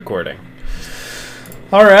recording.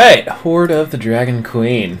 All right, Hoard of the Dragon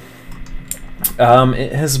Queen.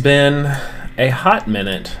 It has been a hot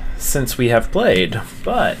minute since we have played,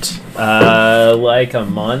 but like a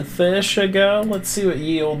month-ish ago. Let's see what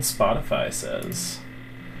ye old Spotify says.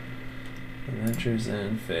 Adventures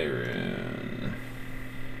in Faerun.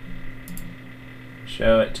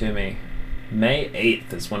 Show it to me. May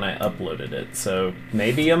 8th is when I uploaded it, so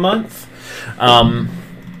maybe a month.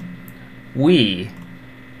 We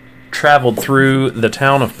traveled through the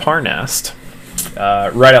town of Parnast,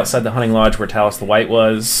 right outside the hunting lodge where Talos the White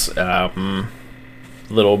was.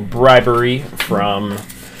 Little bribery from,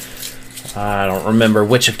 I don't remember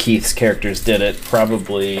which of Keith's characters did it,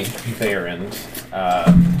 probably Behrend,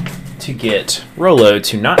 to get Rollo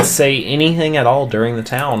to not say anything at all during the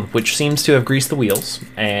town, which seems to have greased the wheels,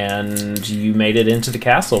 and you made it into the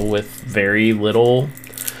castle with very little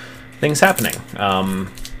things happening.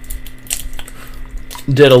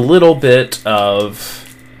 Did a little bit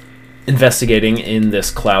of investigating in this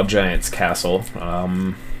Cloud Giant's castle.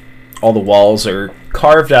 All the walls are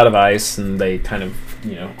carved out of ice, and they kind of,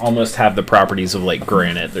 almost have the properties of like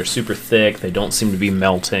granite. They're super thick. They don't seem to be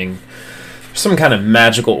melting. Some kind of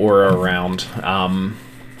magical aura around.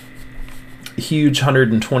 Huge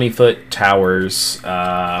 120-foot towers.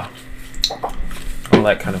 All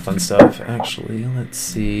that kind of fun stuff. Actually, let's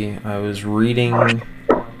see. I was reading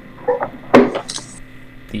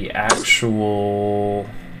the actual...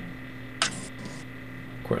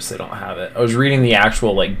 Of course, they don't have it. I was reading the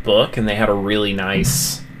actual book, and they had a really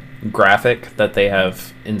nice graphic that they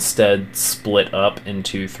have instead split up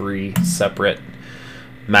into 3 separate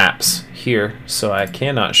maps here, so I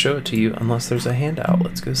cannot show it to you unless there's a handout.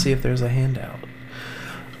 Let's go see if there's a handout.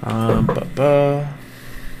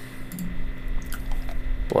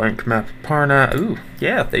 Blank map of Parna. Ooh,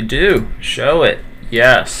 yeah, they do. Show it.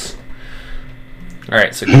 Yes.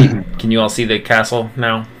 Alright, so can you all see the castle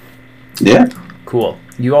now? Yeah. Cool.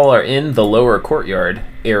 You all are in the lower courtyard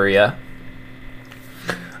area.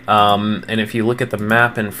 And if you look at the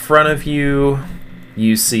map in front of you,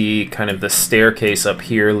 you see kind of the staircase up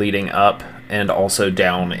here leading up and also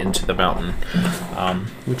down into the mountain,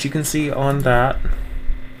 which you can see on that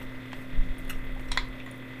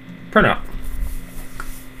printout.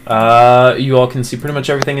 You all can see pretty much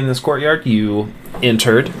everything in this courtyard. You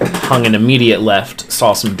entered, hung an immediate left,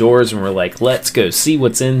 saw some doors, and were like, let's go see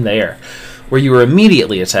what's in there. Where you were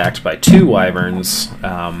immediately attacked by 2 wyverns.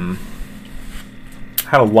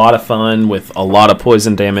 Had a lot of fun with a lot of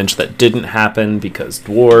poison damage that didn't happen because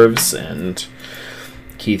dwarves, and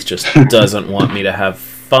Keith just doesn't want me to have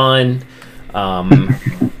fun.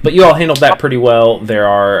 But you all handled that pretty well. There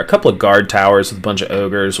are a couple of guard towers with a bunch of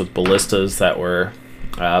ogres with ballistas that were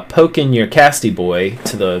poking your casty boy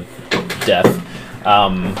to the death.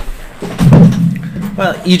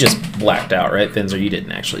 Well, you just blacked out, right, Finzer? You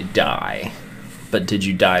didn't actually die. But did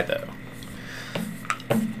you die, though?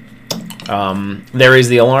 There is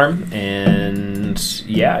the alarm, and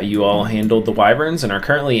yeah, you all handled the wyverns and are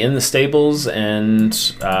currently in the stables, and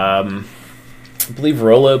I believe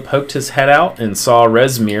Rollo poked his head out and saw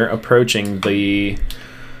Rezmir approaching the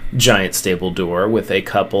giant stable door with a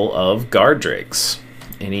couple of guard drakes.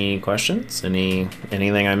 Any questions?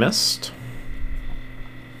 Anything I missed?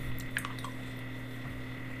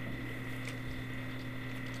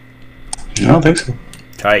 I don't think so.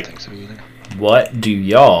 Tight. I don't think so either. What do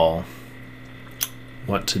y'all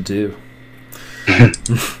want to do?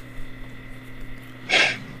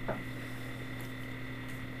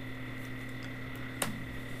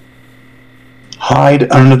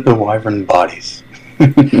 Hide under the wyvern bodies.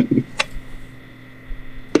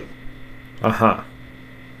 Uh-huh.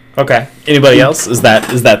 Okay. Anybody else? Is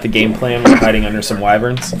that the game plan? We're hiding under some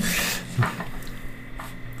wyverns?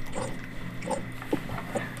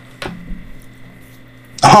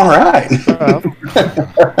 All right.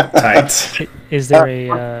 Tight. Is there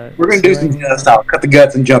a We're going to do some style. Cut the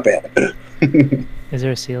guts and jump at it. Is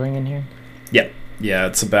there a ceiling in here? Yeah,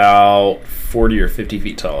 it's about 40 or 50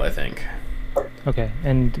 feet tall, I think. Okay,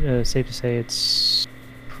 and safe to say it's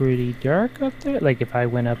pretty dark up there? Like, if I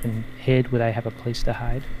went up and hid, would I have a place to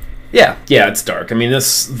hide? Yeah, it's dark. I mean,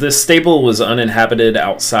 this stable was uninhabited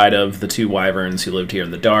outside of the 2 wyverns who lived here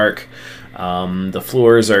in the dark. The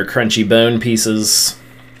floors are crunchy bone pieces.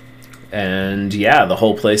 And yeah, the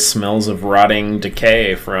whole place smells of rotting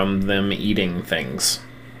decay from them eating things.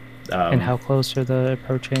 And how close are the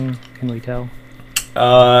approaching? Can we tell?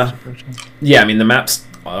 Yeah, I mean, the map's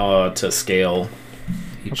to scale.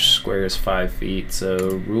 Each square is 5 feet,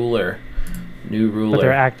 so new ruler. But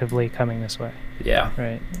they're actively coming this way. Yeah.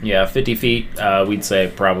 Right. Yeah, 50 feet, we'd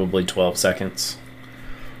say probably 12 seconds.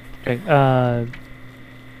 Okay.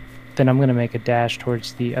 then I'm going to make a dash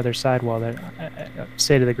towards the other side wall. That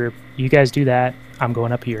say to the group, you guys do that. I'm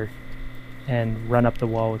going up here, and run up the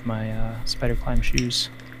wall with my spider climb shoes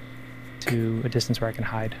to a distance where I can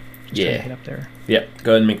hide. Just trying to get up there. Yep.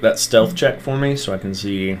 Go ahead and make that stealth check for me so I can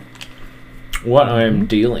see what I'm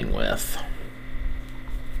dealing with.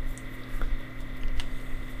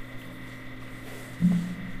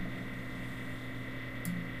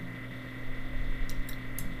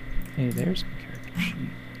 Hey, there's my character sheet.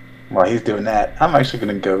 While he's doing that, I'm actually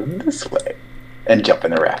going to go this way and jump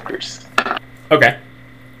in the rafters. Okay.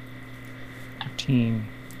 13.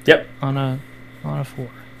 Yep. On a 4.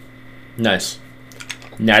 Nice.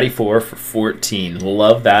 94 for 14.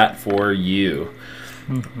 Love that for you.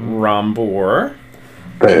 Rombor.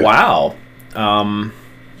 Boom. Wow.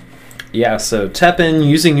 Yeah, so Tepin,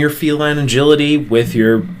 using your feline agility with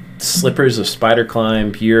your slippers of spider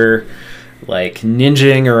climb, you're like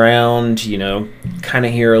ninjaing around, you know, kind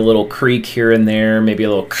of hear a little creak here and there, maybe a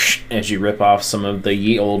little as you rip off some of the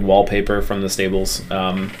ye old wallpaper from the stables.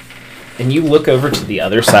 And you look over to the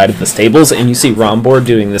other side of the stables and you see Rombor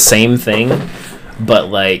doing the same thing, but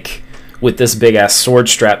like with this big ass sword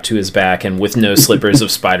strapped to his back and with no slippers of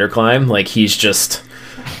spider climb. Like he's just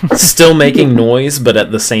still making noise, but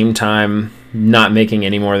at the same time not making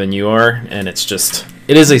any more than you are, and it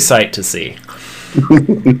is a sight to see.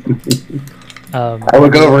 I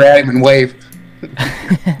would go over at him and wave.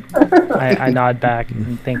 I nod back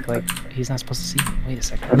and think like he's not supposed to see me. Wait a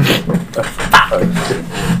second.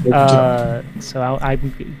 So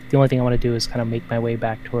the only thing I want to do is kind of make my way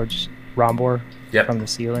back towards Rombor from the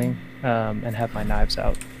ceiling, and have my knives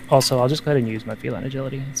out. Also, I'll just go ahead and use my feline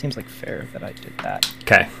agility. It seems like fair that I did that.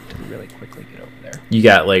 Okay. To really quickly get over there. You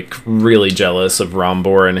got like really jealous of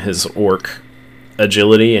Rombor and his orc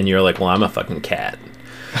agility, and you're like, well, I'm a fucking cat.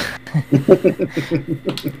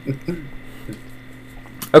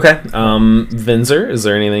 Okay. Vinzer, is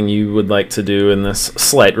there anything you would like to do in this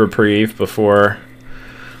slight reprieve before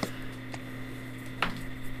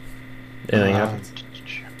anything happens?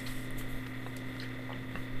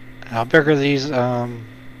 How big are these?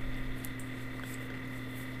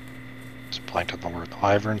 Just blanked on the word. The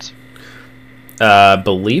wyverns.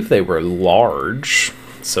 Believe they were large,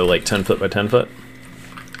 so like 10 foot by 10 foot.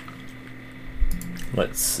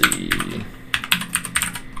 Let's see.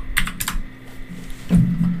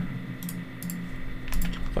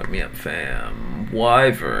 Fuck me up, fam.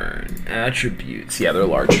 Wyvern attributes. Yeah, they're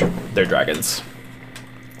large. They're dragons.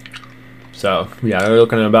 So yeah, they're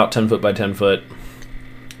looking at about 10 foot by 10 foot.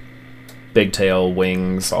 Big tail,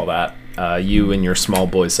 wings, all that. You and your small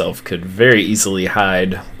boy self could very easily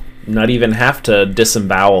hide. Not even have to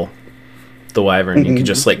disembowel the wyvern. You could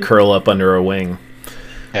just like curl up under a wing.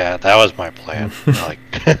 Yeah, that was my plan. Like,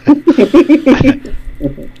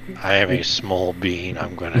 I am a small being.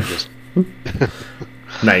 I'm gonna just.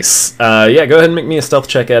 Nice. Yeah, go ahead and make me a stealth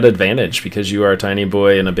check at advantage because you are a tiny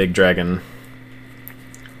boy and a big dragon.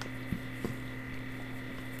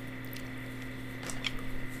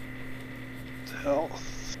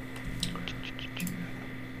 Stealth.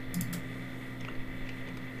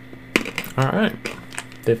 All right,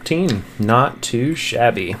 15. Not too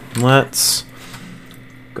shabby. Let's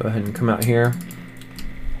go ahead and come out here.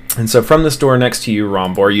 And so from this door next to you,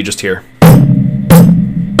 Rombor, you just hear.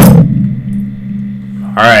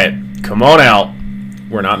 All right, come on out.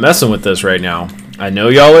 We're not messing with this right now. I know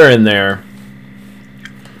y'all are in there.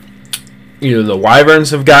 Either the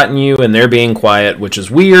wyverns have gotten you and they're being quiet, which is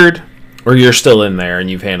weird, or you're still in there and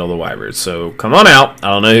you've handled the wyverns. So come on out. I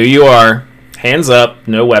don't know who you are. Hands up,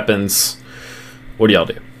 no weapons. What do y'all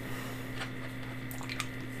do?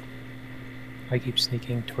 I keep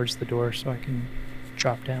sneaking towards the door so I can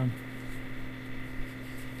drop down.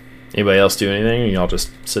 Anybody else do anything, or y'all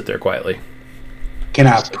just sit there quietly? Can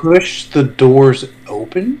I push the doors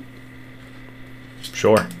open?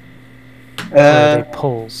 Sure. Or are they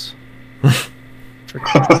pulls?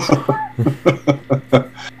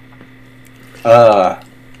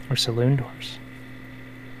 Or saloon doors?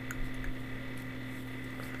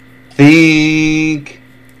 Think.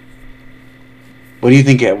 What do you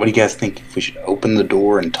think? What do you guys think? If we should open the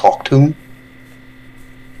door and talk to him?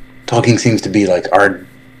 Talking seems to be like our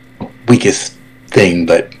weakest thing,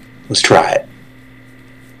 but let's try it.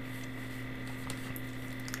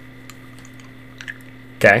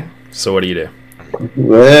 Okay. So what do you do?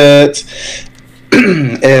 Let's.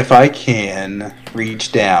 If I can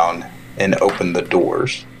reach down and open the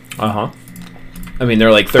doors. Uh-huh. I mean,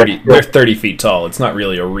 they're like 30. They're 30 feet tall. It's not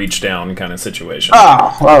really a reach down kind of situation.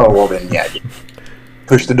 Oh, well then, yeah.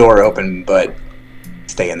 Push the door open, but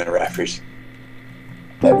stay in the rafters.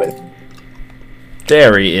 That way.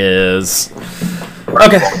 There he is.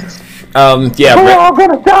 Okay. Yeah. We're all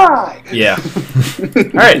gonna die. Yeah. All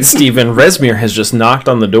right, Stephen. Resmir has just knocked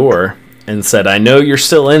on the door and said, "I know you're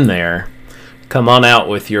still in there. Come on out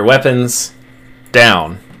with your weapons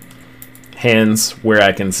down, hands where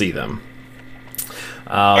I can see them."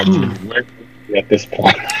 Where are we at this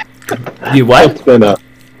point? You what? It's been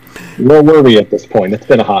where were we at this point? It's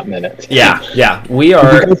been a hot minute. Yeah. We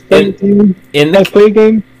are in the play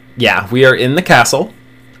game. Yeah, we are in the castle.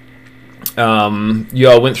 You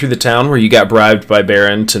all went through the town where you got bribed by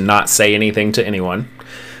Baron to not say anything to anyone.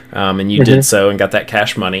 And you did so and got that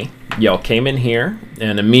cash money. Y'all came in here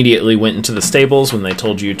and immediately went into the stables when they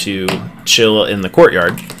told you to chill in the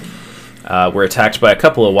courtyard. Were attacked by a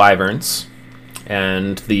couple of wyverns.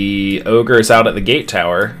 And the ogres out at the gate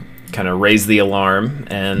tower kind of raised the alarm,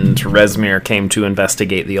 and Resmir came to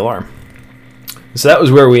investigate the alarm. So that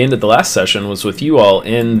was where we ended the last session, was with you all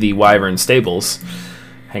in the wyvern stables,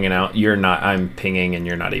 hanging out. I'm pinging, and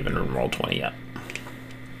you're not even in Roll20 yet.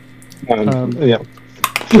 Yeah.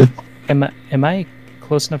 Am I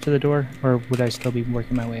close enough to the door, or would I still be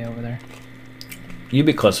working my way over there? You'd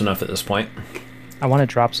be close enough at this point. I want to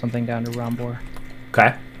drop something down to Rombor.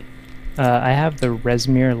 Okay. I have the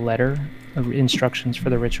Resmir letter of instructions for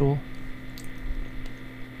the ritual.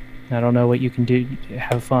 I don't know what you can do.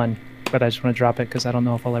 Have fun, but I just want to drop it because I don't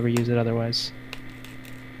know if I'll ever use it otherwise.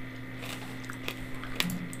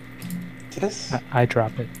 This? I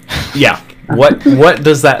drop it. Yeah. What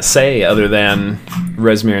does that say other than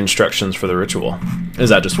Resmir instructions for the ritual?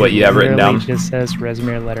 Is that just what you have written down? It just says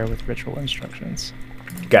Resmir letter with ritual instructions.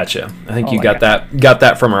 Gotcha. I think you got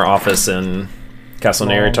that from our office in Castle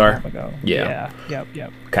Neritar. Yeah.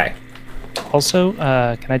 Yep. Okay. Also,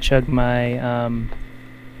 can I chug my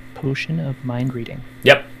potion of mind reading?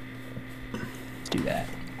 Yep. Let's do that.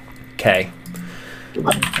 Okay.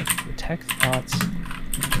 Detect thoughts.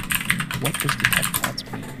 What does detect thoughts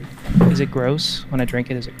mean? Is it gross? When I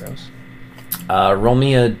drink it, is it gross? Roll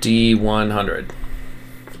me a D100.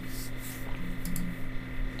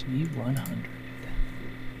 D100.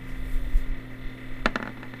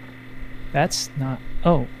 That's not...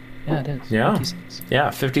 Oh, yeah, it is. Yeah. 56.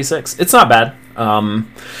 Yeah, 56. It's not bad.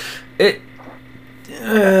 It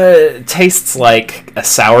tastes like a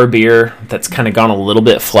sour beer that's kind of gone a little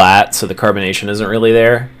bit flat, so the carbonation isn't really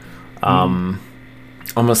there.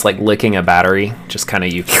 Almost like licking a battery, just kind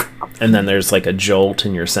of and then there's like a jolt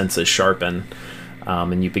and your senses sharpen,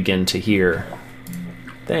 and you begin to hear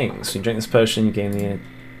things. When you drink this potion, you gain the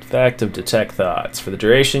effect of detect thoughts. For the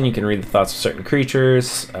duration, you can read the thoughts of certain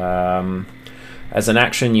creatures. As an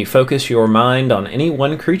action, you focus your mind on any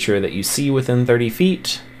one creature that you see within 30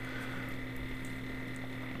 feet.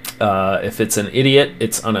 If it's an idiot,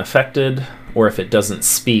 it's unaffected, or if it doesn't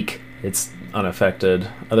speak, it's unaffected.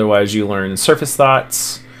 Otherwise, you learn surface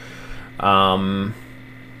thoughts.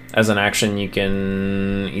 As an action, you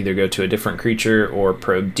can either go to a different creature or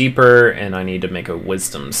probe deeper, and I need to make a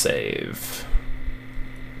wisdom save.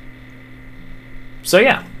 So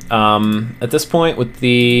yeah, at this point, with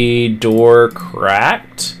the door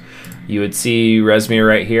cracked, you would see Resmir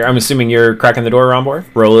right here. I'm assuming you're cracking the door, Rombor?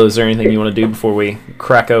 Rolo, is there anything you want to do before we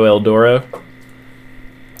cracko El Doro?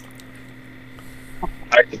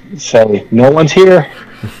 So, no one's here?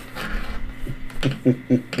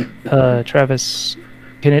 Travis,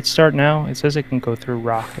 can it start now? It says it can go through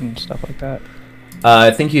rock and stuff like that.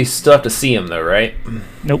 I think you still have to see him, though, right?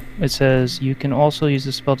 Nope. It says you can also use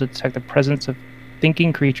the spell to detect the presence of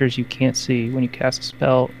thinking creatures you can't see. When you cast a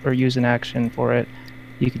spell or use an action for it,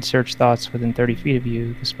 you can search thoughts within 30 feet of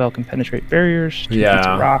you. The spell can penetrate barriers.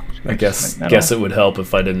 Yeah, rock, I guess it would help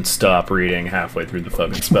if I didn't stop reading halfway through the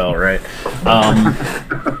fucking spell, right?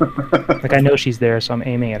 Like, I know she's there, so I'm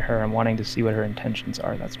aiming at her. I'm wanting to see what her intentions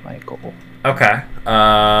are. That's my goal. Okay.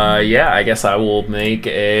 Yeah, I guess I will make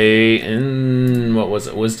wisdom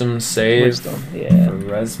save? Wisdom, yeah. For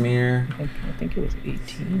Resmir. I think it was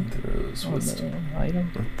 18 on the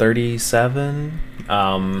item. 37.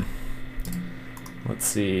 Let's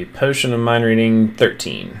see. Potion of mind reading,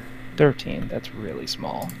 13. 13. That's really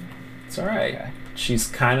small. It's alright. Okay. She's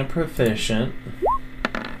kind of proficient.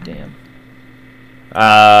 Damn.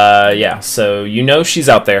 Yeah, so you know she's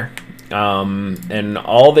out there. And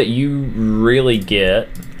all that you really get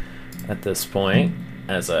at this point,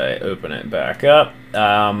 as I open it back up,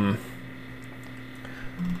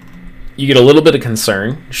 you get a little bit of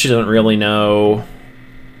concern. She doesn't really know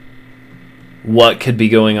what could be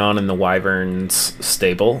going on in the Wyvern's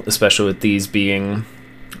stable, especially with these being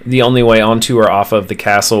the only way onto or off of the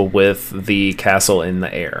castle with the castle in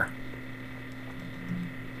the air.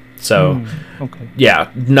 So, okay.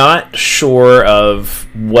 Yeah, not sure of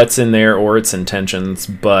what's in there or its intentions,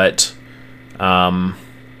 but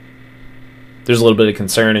there's a little bit of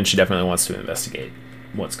concern, and she definitely wants to investigate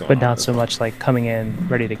what's going on. But not so much like coming in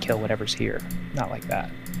ready to kill whatever's here. Not like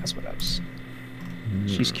that. That's what I was.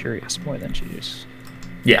 She's curious more than she is.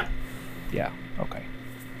 Yeah. Yeah. Okay.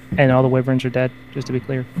 And all the wyverns are dead. Just to be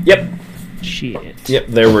clear. Yep. Shit. Yep.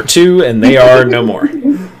 There were 2, and they are no more.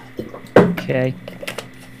 Okay.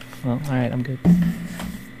 Well, all right. I'm good.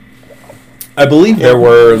 I believe there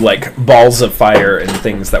were like balls of fire and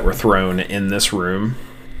things that were thrown in this room.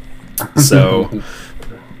 So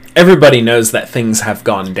everybody knows that things have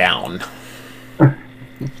gone down.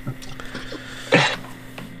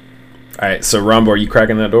 Alright, so Rombo, are you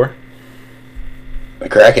cracking that door? I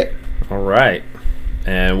crack it. Alright.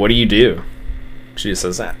 And what do you do? She just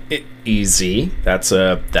says, easy.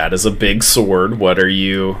 That is a big sword. Who are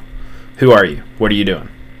you? What are you doing?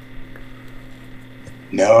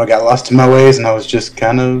 No, I got lost in my ways, and I was just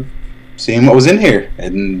kind of seeing what was in here,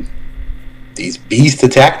 and these beasts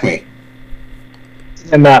attacked me.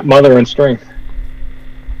 And that mother and strength.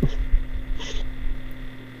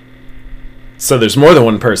 So there's more than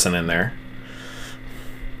one person in there.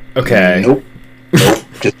 Okay. Nope.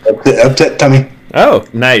 Just upset tummy. Oh,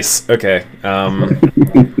 nice. Okay.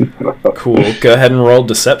 Cool. Go ahead and roll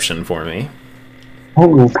deception for me.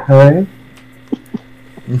 Okay.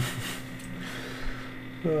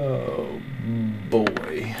 Oh,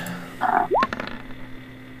 boy.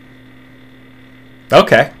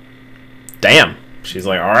 Okay. Damn. She's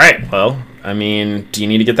like, all right, well, I mean, do you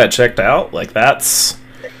need to get that checked out? Like, that's...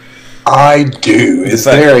 I do. Is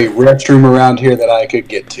there a restroom around here that I could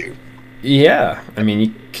get to? Yeah. I mean,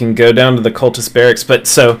 you can go down to the cultist barracks, but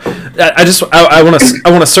so... I want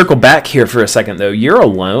to circle back here for a second, though. You're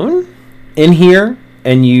alone in here,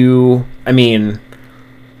 and you... I mean...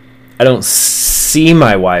 I don't see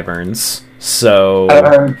my wyverns, so...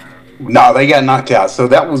 No, they got knocked out, so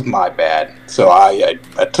that was my bad. So I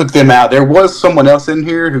took them out. There was someone else in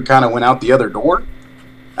here who kind of went out the other door,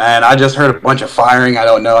 and I just heard a bunch of firing. I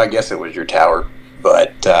don't know. I guess it was your tower.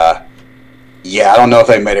 But, yeah, I don't know if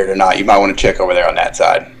they made it or not. You might want to check over there on that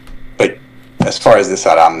side. But as far as this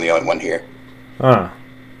side, I'm the only one here. Huh.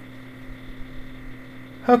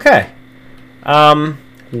 Okay.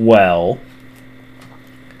 Well...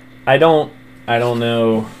 I don't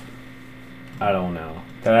know.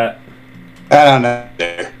 That... I don't know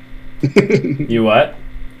either. You what?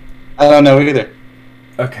 I don't know either.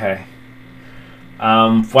 Okay.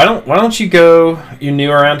 Why don't you go... You're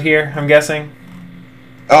new around here, I'm guessing?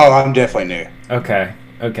 Oh, I'm definitely new. Okay.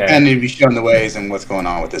 I need to be shown the ways and what's going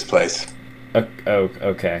on with this place.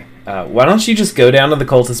 Okay. Why don't you just go down to the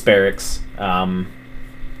cultist barracks? Some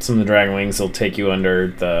of the Dragonwings will take you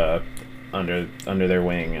under their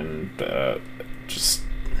wing, and just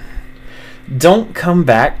don't come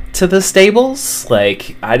back to the stables.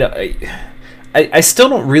 Like, I still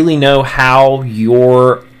don't really know how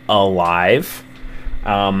you're alive,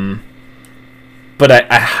 but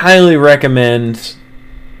I highly recommend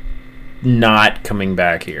not coming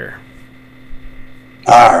back here.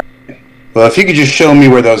 Alright. Well, if you could just show me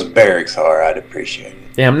where those barracks are, I'd appreciate it.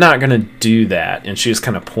 Yeah, I'm not gonna do that. And she just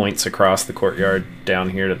kind of points across the courtyard down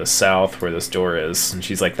here to the south where this door is, and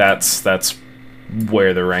she's like, "That's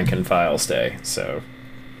where the rank and file stay." So,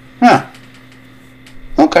 huh?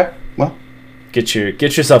 Okay. Well, get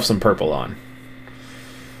yourself some purple on.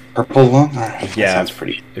 Purple one. All right. Yeah, that sounds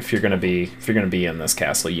pretty. If you're gonna be in this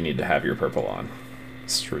castle, you need to have your purple on.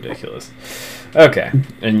 It's ridiculous. Okay,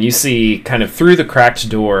 and you see kind of through the cracked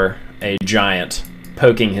door a giant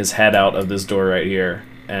poking his head out of this door right here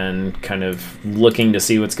and kind of looking to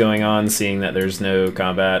see what's going on, seeing that there's no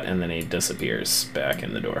combat, and then he disappears back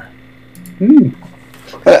in the door.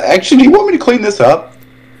 Actually, do you want me to clean this up?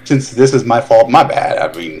 Since this is my fault, my bad.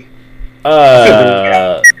 I mean,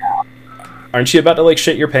 aren't you about to like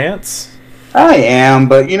shit your pants? I am,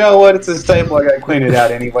 but you know what? It's a staple. I gotta clean it out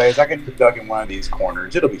anyways. I can just duck in one of these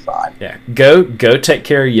corners. It'll be fine. Yeah, go take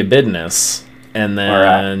care of your business, and then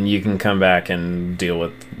Alright. you can come back and deal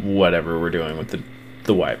with whatever we're doing with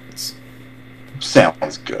the wyverns.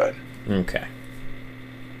 Sounds good. Okay.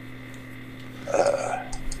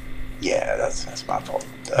 Yeah, that's my fault.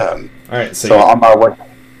 All right, So on my way.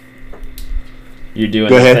 you're doing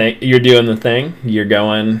Go the ahead. thing. You're doing the thing. You're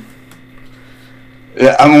going.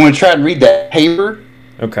 Yeah, I'm going to try and read that paper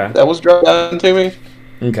Okay. that was dropped down to me.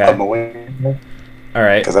 Okay. On my way. All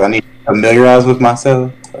right. Because I need to familiarize with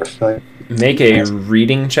myself. Or something. Make a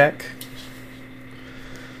reading check.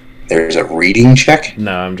 There's a reading check?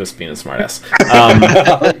 No, I'm just being a smartass.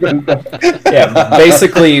 Yeah,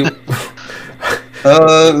 basically,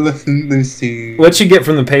 Let's see. what you get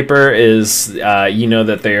from the paper is, you know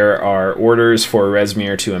that there are orders for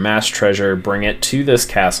Resmir to amass treasure, bring it to this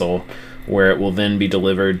castle, where it will then be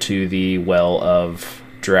delivered to the Well of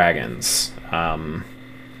Dragons.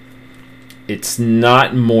 It's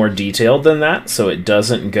not more detailed than that, so it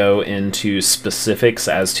doesn't go into specifics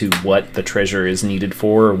as to what the treasure is needed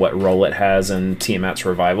for or what role it has in Tiamat's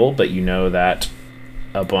revival, but you know that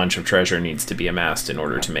a bunch of treasure needs to be amassed in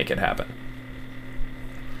order to make it happen.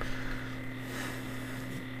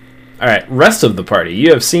 Alright, rest of the party.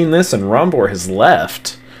 You have seen this and Rombor has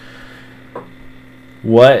left.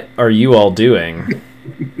 What are you all doing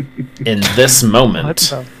in this What moment?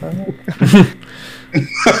 the fuck? You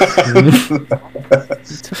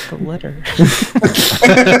took the letter.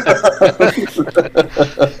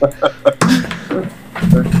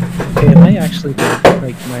 Okay, it may actually be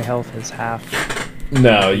like my health is half.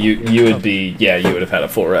 No, you would be, yeah, you would have had a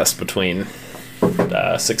full rest between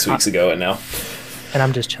 6 weeks ago and now. And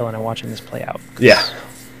I'm just chilling and watching this play out. 'cause Yeah.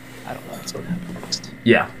 I don't know what's going to happen next.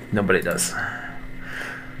 Yeah, nobody does.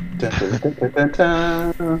 Dun, dun, dun, dun, dun,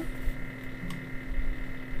 dun.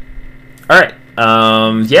 Alright,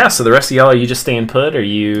 yeah, so the rest of y'all, are you just staying put? Are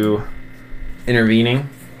you intervening?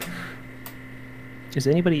 Is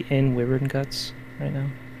anybody in Wyvern Guts right now?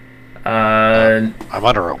 I'm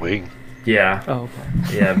under a wing. Yeah. Oh,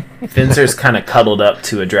 okay. Yeah, Vincer's kind of cuddled up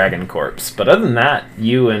to a dragon corpse, but other than that,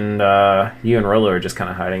 you and Rolo are just kind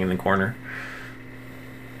of hiding in the corner.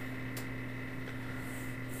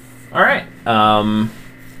 All right.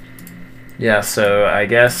 Yeah. So I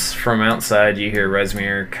guess from outside you hear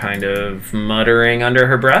Resmir kind of muttering under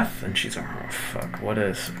her breath, and she's like, "Oh fuck, what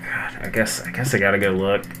is? God, I guess I gotta go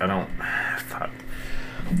look. I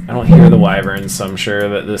don't hear the wyverns, so I'm sure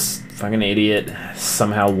that this fucking idiot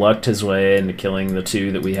somehow lucked his way into killing the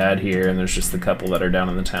two that we had here, and there's just the couple that are down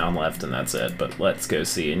in the town left, and that's it. But let's go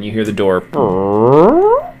see." And you hear the door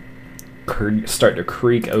start to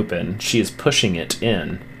creak open. She is pushing it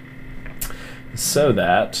in so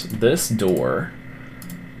that this door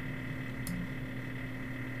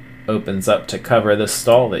opens up to cover the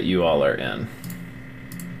stall that you all are in.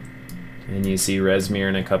 And you see Resmir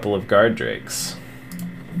and a couple of guard drakes.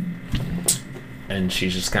 And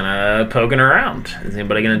she's just kind of poking around. Is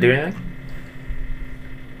anybody going to do anything?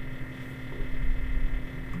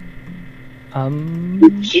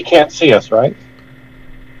 She can't see us, right?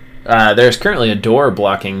 There's currently a door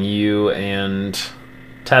blocking you and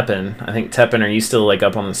Tepin. I think, Tepin, are you still like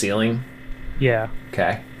up on the ceiling? Yeah.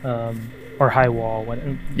 Okay. Or high wall. What?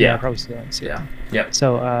 Yeah. Probably still on the Yeah. Yep.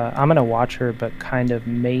 So I'm gonna watch her, but kind of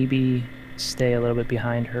maybe stay a little bit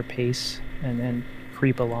behind her pace and then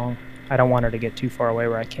creep along. I don't want her to get too far away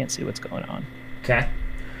where I can't see what's going on. Okay.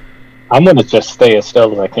 I'm gonna just stay as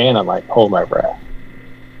still as I can and like hold my breath,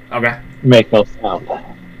 Okay. make no sound.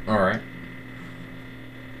 All right.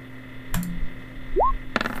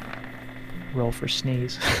 Roll for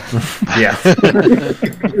sneeze. Yeah.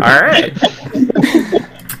 All right.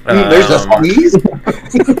 There's a sneeze.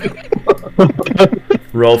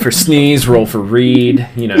 Roll for sneeze, roll for read.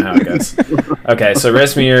 You know how it goes. Okay, so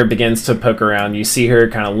Resmir begins to poke around. You see her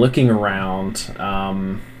kind of looking around,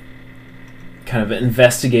 kind of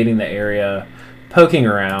investigating the area, poking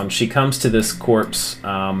around. She comes to this corpse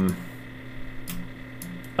of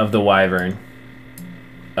the wyvern.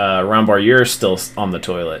 Rombar, you're still on the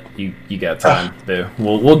toilet. You got time, boo.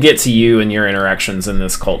 We'll get to you and your interactions in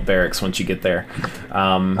this cult barracks once you get there.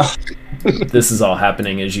 This is all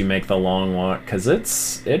happening as you make the long walk because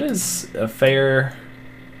it is a fair.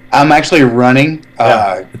 I'm actually running.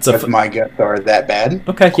 Yeah, it's a if my guts are that bad.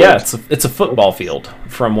 Okay, yeah, it's a football field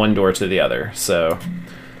from one door to the other. So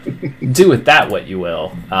do with that what you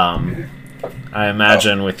will. I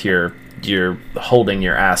imagine with your holding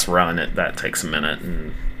your ass run, that takes a minute,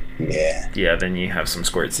 and Yeah. then you have some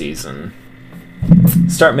squirtsies and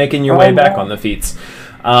start making your way back on the feats.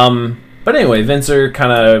 But anyway,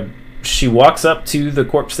 Vincer she walks up to the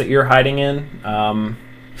corpse that you're hiding in,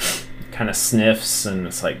 kind of sniffs, and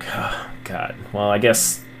it's like, oh, God, well, I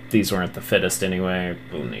guess these weren't the fittest anyway.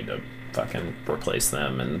 We'll need to fucking replace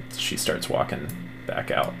them, and she starts walking back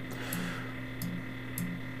out.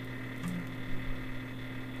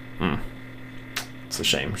 It's a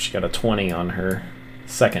shame. She got a 20 on her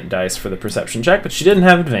second dice for the perception check, but she didn't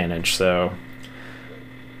have advantage, so...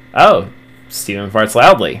 Oh, Stephen farts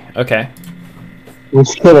loudly. Okay.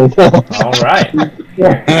 All right.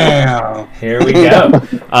 Damn. Here we go.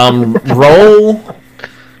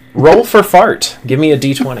 Roll for fart. Give me a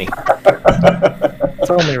d20. It's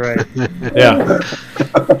only right. Yeah.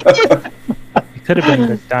 It could have been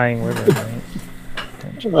the dying river, right?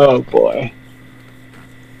 Oh boy.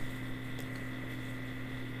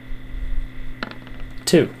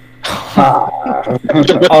 2. All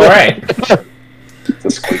right. It's a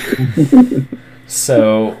squeaker.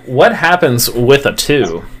 So what happens with a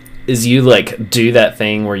 2 is you like do that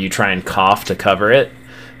thing where you try and cough to cover it,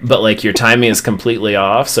 but like your timing is completely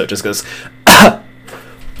off, so it just goes.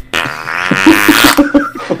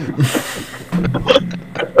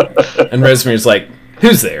 And Rosemary's like,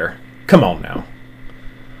 "Who's there? Come on now."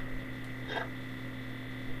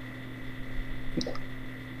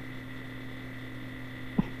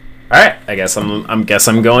 All right, I guess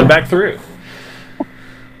I'm going back through.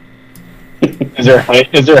 Is there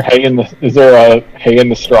hay in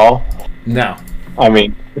the straw? No, I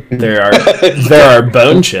mean, there are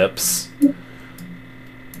bone chips,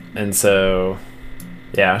 and so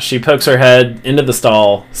yeah, she pokes her head into the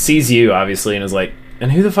stall, sees you obviously, and is like,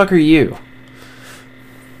 "And who the fuck are you?"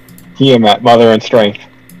 Tiamat, mother and strength.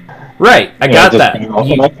 Right, I got that.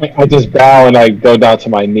 I just bow and I go down to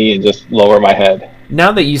my knee and just lower my head.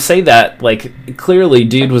 Now that you say that, like, clearly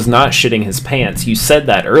dude was not shitting his pants. You said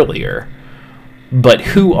that earlier. But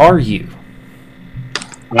who are you?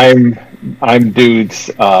 I'm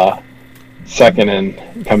dude's second in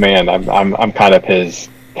command. I'm kind of his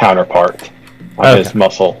counterpart. I'm his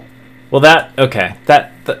muscle. Well, that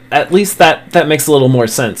at least that makes a little more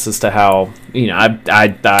sense as to how, you know,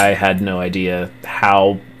 I had no idea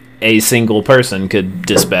how a single person could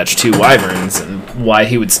dispatch 2 wyverns and why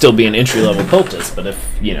he would still be an entry-level cultist. But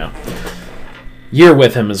if, you know, you're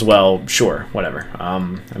with him as well, sure, whatever. I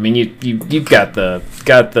mean, you've got the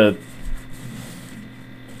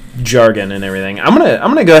jargon and everything. I'm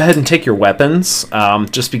gonna go ahead and take your weapons,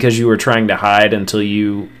 just because you were trying to hide until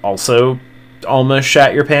you also almost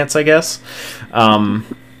shat your pants, I guess.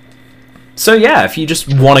 So yeah, if you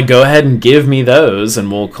just want to go ahead and give me those,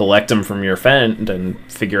 and we'll collect them from your friend and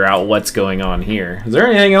figure out what's going on here. Is there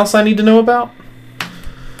anything else I need to know about?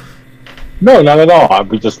 No, not at all.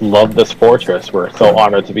 We just love this fortress. We're so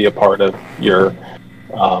honored to be a part of your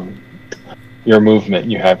movement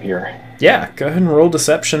you have here. Yeah, go ahead and roll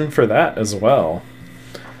deception for that as well.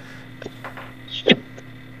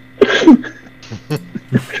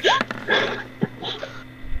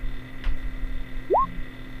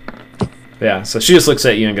 Yeah, so she just looks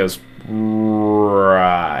at you and goes,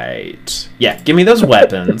 right. Yeah, give me those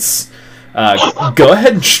weapons. Go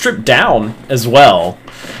ahead and strip down as well.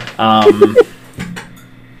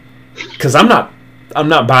 Because I'm not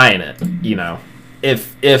buying it, you know.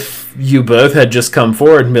 If you both had just come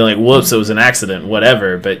forward and be like, whoops, it was an accident,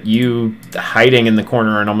 whatever, but you hiding in the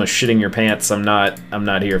corner and almost shitting your pants, I'm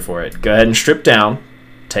not here for it. Go ahead and strip down.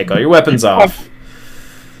 Take all your weapons off.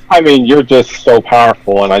 I mean, you're just so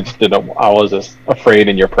powerful, and I was just afraid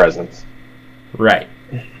in your presence. Right.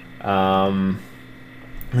 And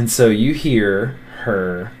so you hear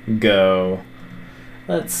her go,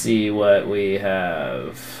 let's see what we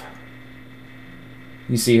have.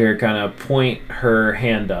 You see her kind of point her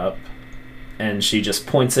hand up, and she just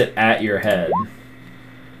points it at your head.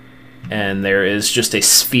 And there is just a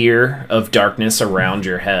sphere of darkness around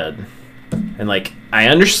your head. And like, I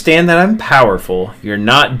understand that I'm powerful. You're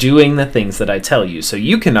not doing the things that I tell you, so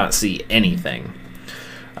you cannot see anything.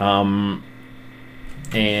 And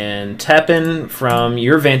Tepin, from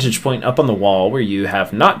your vantage point up on the wall where you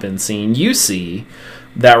have not been seen, you see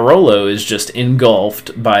that Rollo is just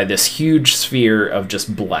engulfed by this huge sphere of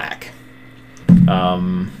just black.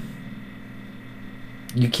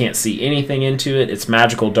 You can't see anything into it. It's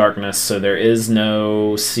magical darkness, so there is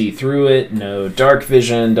no see through it, no dark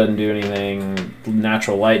vision, doesn't do anything,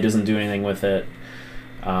 natural light doesn't do anything with it.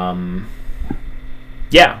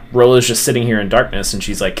 Yeah, Rollo's just sitting here in darkness, and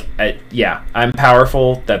she's like, yeah, I'm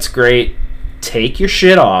powerful, that's great, take your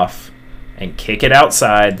shit off and kick it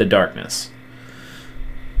outside the darkness.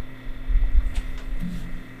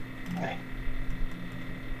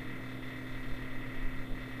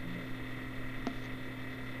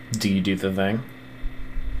 Do you do the thing?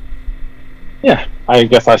 Yeah, I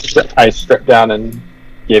guess I strip down and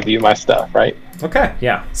give you my stuff, right? Okay,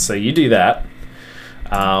 yeah. So you do that.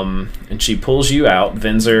 And she pulls you out.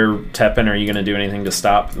 Vinzer, Tepin, are you going to do anything to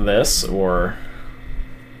stop this, or?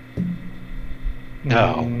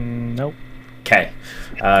 No. Nope. Okay.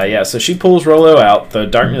 Yeah, so she pulls Rollo out. The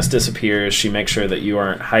darkness disappears. She makes sure that you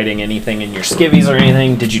aren't hiding anything in your skivvies or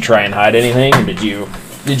anything. Did you try and hide anything, or did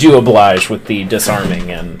you oblige with the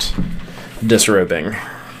disarming and disrobing?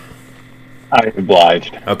 I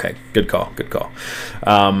obliged. Okay, good call.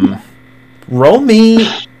 Roll me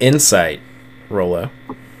insight, Rollo.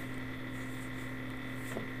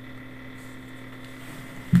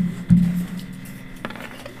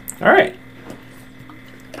 All right.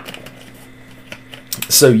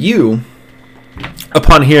 So you,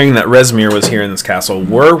 upon hearing that Rezmir was here in this castle,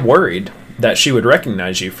 were worried that she would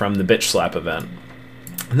recognize you from the bitch slap event.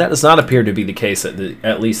 And that does not appear to be the case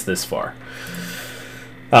at least this far.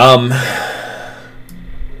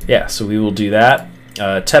 Yeah, so we will do that.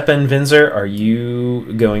 Teppen, Vinzer, are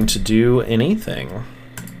you going to do anything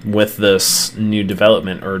with this new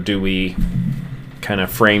development, or do we kind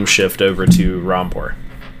of frame shift over to Rombor?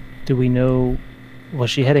 Do we know, was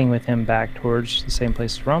she heading with him back towards the same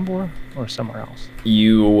place as Rombor or somewhere else?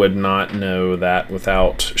 You would not know that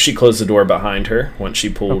without... She closed the door behind her once she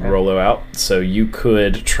pulled Rolo out, so you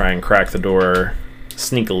could try and crack the door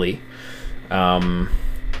sneakily and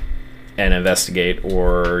investigate,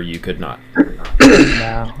 or you could not.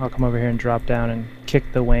 Now I'll come over here and drop down and kick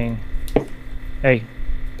the wing. Hey,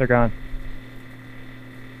 they're gone.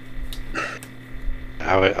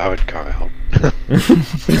 I would go help.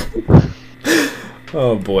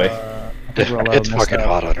 Oh boy. I think Rollo It's messed fucking up.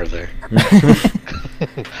 hot under there.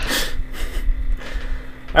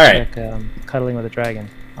 All right, Check, cuddling with a dragon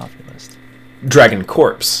off your list. dragon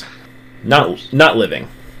corpse, not living.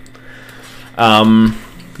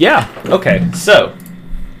 Yeah. Okay. So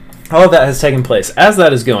all of that has taken place. As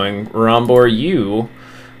that is going, Rombor, you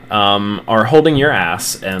are holding your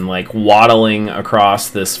ass and like waddling across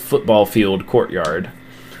this football field courtyard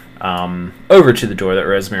over to the door that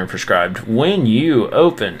Rezmir prescribed. When you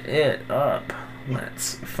open it up,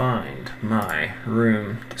 let's find my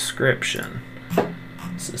room description.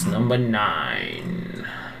 This is number 9.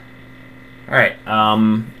 Alright,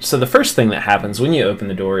 so the first thing that happens when you open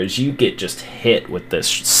the door is you get just hit with this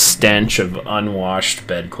stench of unwashed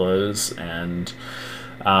bedclothes, and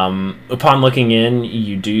upon looking in,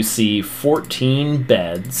 you do see 14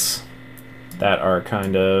 beds that are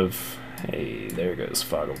kind of... Hey, there goes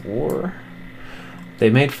Fog of War.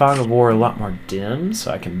 They made Fog of War a lot more dim,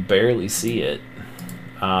 so I can barely see it.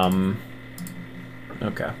 Okay.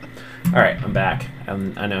 Alright, I'm back.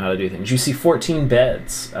 I know how to do things. You see 14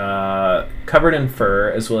 beds, covered in fur,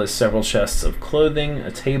 as well as several chests of clothing,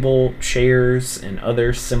 a table, chairs, and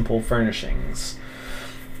other simple furnishings.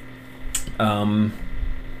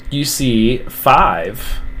 You see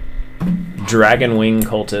 5 dragon wing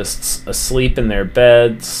cultists asleep in their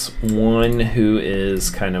beds, one who is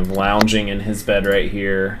kind of lounging in his bed right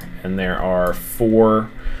here, and there are 4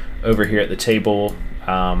 over here at the table,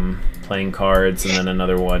 playing cards, and then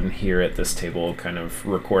another one here at this table kind of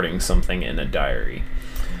recording something in a diary.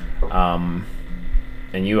 And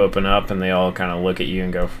you open up and they all kind of look at you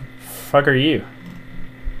and go, "Fuck are you?"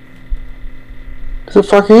 Who the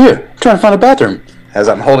fuck are you? I'm trying to find a bathroom. As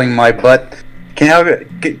I'm holding my butt,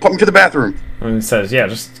 put me to the bathroom. And he says, "Yeah,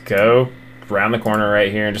 just go around the corner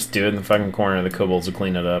right here and just do it in the fucking corner. The kobolds will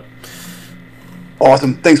clean it up."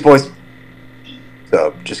 Awesome. Thanks, boys.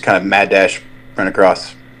 So, just kind of mad dash, run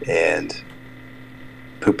across, and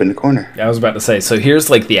poop in the corner. I was about to say, so here's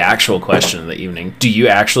like the actual question of the evening. Do you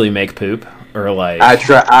actually make poop? Or like...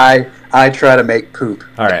 I try to make poop.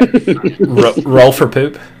 Alright. Roll for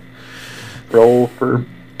poop? Roll for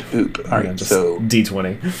poop. Alright, Yeah, just so...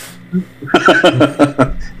 D20.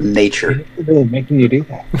 Nature. Really making you do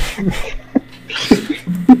that?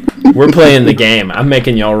 We're playing the game. I'm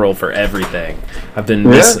making y'all roll for everything. I've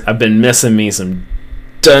been missing me some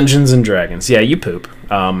Dungeons and Dragons. Yeah, you poop.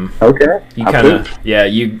 Okay. You kind of, yeah,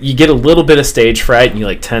 you get a little bit of stage fright and you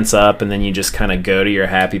like tense up, and then you just kind of go to your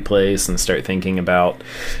happy place and start thinking about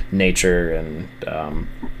nature, and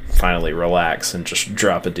finally relax and just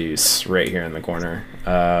drop a deuce right here in the corner.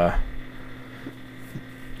 All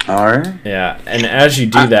right. Yeah, and as you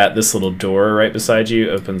do that, this little door right beside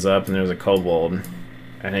you opens up, and there's a kobold,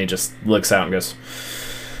 and he just looks out and goes,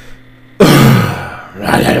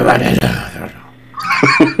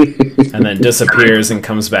 and then disappears and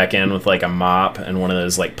comes back in with like a mop and one of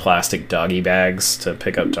those like plastic doggy bags to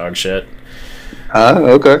pick up dog shit.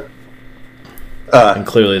 Okay. And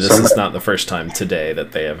clearly this is not the first time today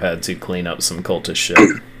that they have had to clean up some cultist shit.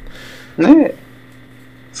 Yeah.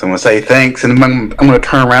 So I'm going to say thanks, and I'm going to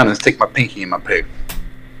turn around and stick my pinky in my poo.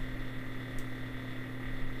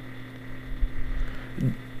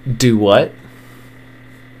 Do what?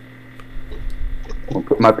 I'll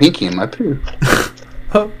put my pinky in my poo.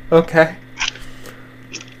 Oh, okay.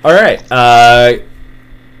 All right.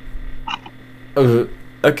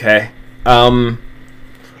 Okay.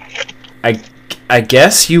 I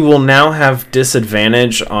guess you will now have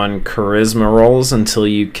disadvantage on charisma rolls until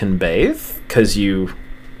you can bathe, because you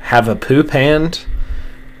have a poop hand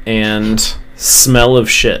and smell of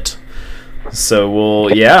shit. So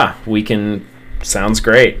we can. Sounds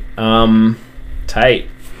great. Tight.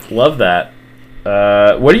 Love that.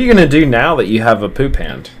 What are you gonna do now that you have a poop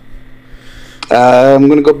hand? I'm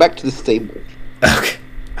going to go back to the stable.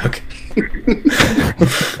 Okay.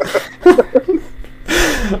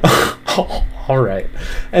 All right.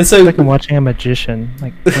 And so It's like I'm watching a magician.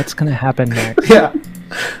 Like, what's gonna happen next? yeah,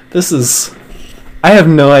 this is. I have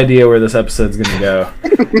no idea where this episode's gonna go.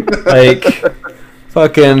 Like,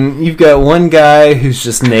 fucking, you've got one guy who's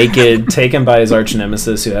just naked, taken by his arch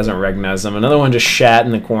nemesis who hasn't recognized him. Another one just shat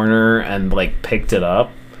in the corner and like picked it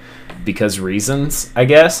up because reasons, I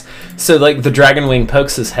guess. So like the dragon wing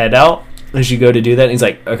pokes his head out as you go to do that. And he's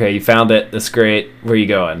like, "Okay, you found it. That's great. Where are you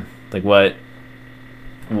going? Like,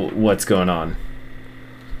 what's going on?"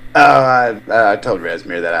 I told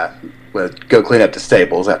Resmir that I would go clean up the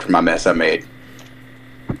stables after my mess I made.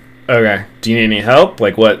 Okay. Do you need any help?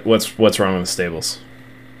 Like, what's wrong with the stables?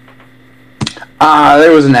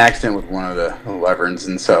 There was an accident with one of the wyverns,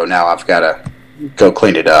 and so now I've got to go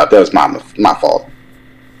clean it up. That was my fault.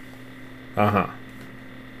 Uh-huh.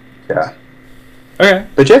 Yeah. Okay.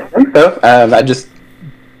 But yeah, I think so. I just...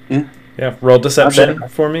 Yeah, roll deception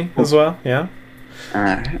for me as well. Yeah.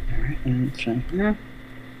 Alright. Yeah.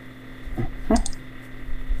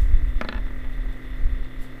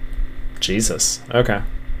 Jesus. Okay.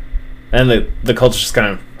 And the cultist just kind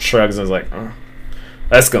of shrugs and is like, "Oh,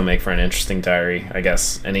 that's gonna make for an interesting diary, I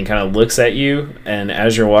guess." And he kind of looks at you, and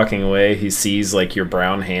as you're walking away, he sees like your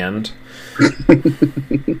brown hand.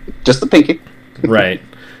 Just the pinky. Right.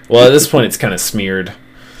 Well, at this point, it's kind of smeared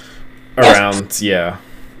around. Yeah.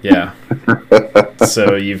 Yeah.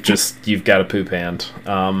 So you've got a poop hand.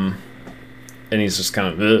 And he's just kind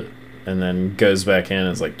of, ugh, and then goes back in and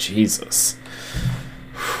is like, Jesus.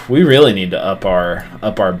 We really need to up our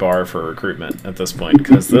bar for recruitment at this point,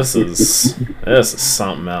 because this is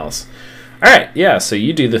something else. All right, yeah. So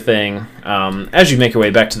you do the thing. As you make your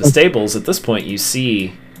way back to the stables, at this point you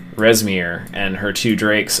see Resmir and her two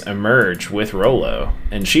drakes emerge with Rolo,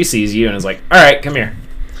 and she sees you and is like, "All right, come here."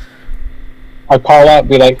 I call out,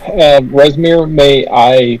 be like, Resmir, may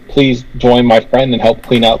I please join my friend and help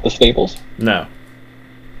clean out the stables? No.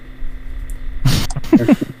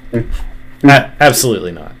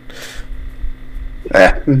 Absolutely not.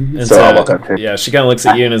 Yeah. And So I'll walk up to her. yeah, she kind of looks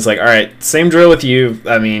at you and is like, "All right, same drill with you.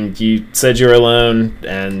 I mean, you said you were alone,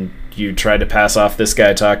 and you tried to pass off this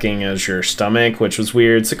guy talking as your stomach, which was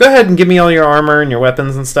weird. So go ahead and give me all your armor and your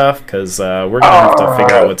weapons and stuff, because we're going to have to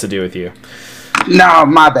figure out what to do with you." No,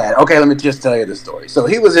 my bad. Okay, let me just tell you the story. So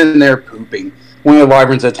he was in there pooping when the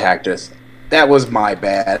wyverns attacked us. That was my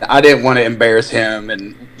bad. I didn't want to embarrass him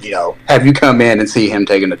and, have you come in and see him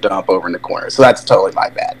taking a dump over in the corner. So that's totally my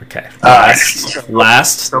bad. Okay.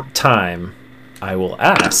 Last time, I will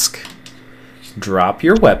ask, drop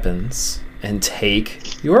your weapons and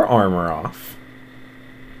take your armor off.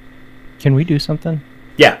 Can we do something?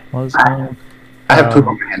 Yeah. While this is going on? I have poop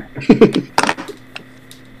on my hand.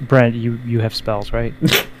 Brent, you have spells, right?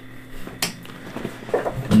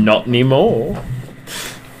 Not anymore.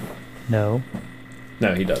 No.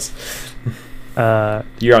 No, he does.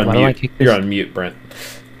 You're on mute. You're on mute, Brent.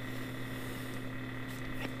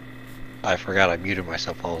 I forgot I muted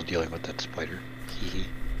myself while I was dealing with that spider. Hee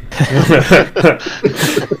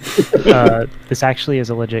This actually is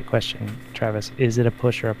a legit question, Travis. Is it a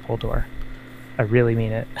push or a pull door? I really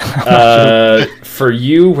mean it. For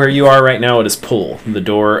you, where you are right now, it is pull. The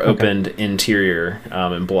door opened interior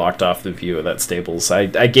and blocked off the view of that stables. I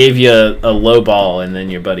gave you a low ball, and then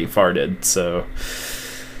your buddy farted, so...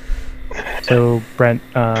 So, Brent,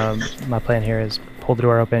 my plan here is pull the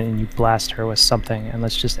door open and you blast her with something, and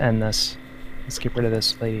let's just end this. Let's get rid of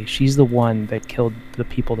this lady. She's the one that killed the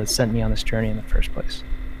people that sent me on this journey in the first place.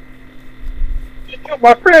 She killed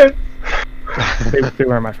my friend! They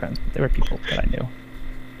weren't my friends, but they were people that I knew.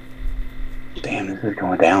 Damn, this is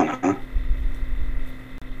going down,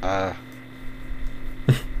 huh?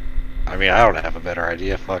 I mean, I don't have a better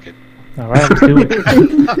idea. Fuck it. Alright, let's do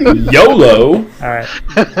it. YOLO! Alright.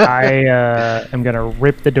 I am going to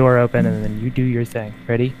rip the door open, and then you do your thing.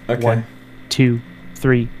 Ready? Okay. 1, 2,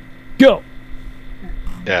 3, go!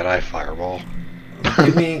 Dead eye fireball.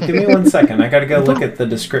 Give me 1 second. I gotta go look at the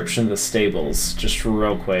description of the stables, just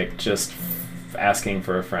real quick. Just asking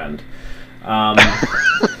for a friend.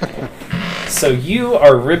 So you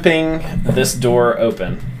are ripping this door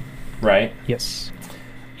open, right? Yes.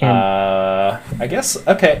 I guess,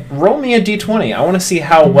 okay, roll me a d20. I want to see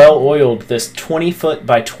how well oiled this 20-foot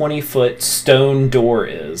by 20-foot stone door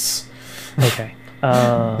is. Okay.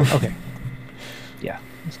 Okay. Yeah,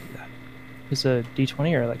 let's do that. Is a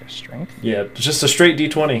d20 or like a strength? Yeah, just a straight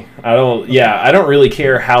d20. I don't really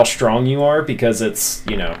care how strong you are, because it's,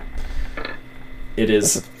 it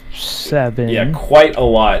is... 7. Yeah, quite a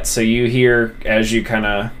lot. So you hear, as you kind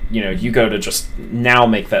of, you go to just now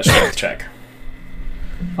make that strength check.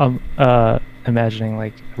 imagining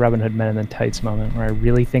like a Robin Hood Men in the Tights moment where I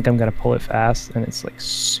really think I'm gonna pull it fast and it's like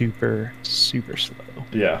super slow.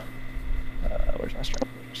 Yeah. Where's my strength?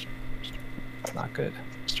 It's not good.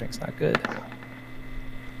 Strength's not good.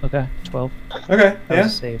 Okay, 12. Okay. That Yeah.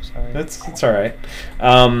 was a save, sorry. It's all right.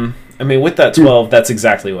 I mean, with that 12, that's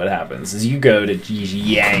exactly what happens. Is you go to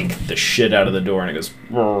yank the shit out of the door, and it goes.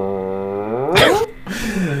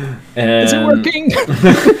 And, Is it working?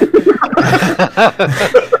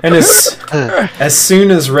 and as soon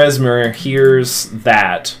as Resmer hears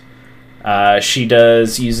that, she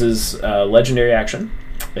uses legendary action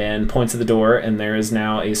and points at the door, and there is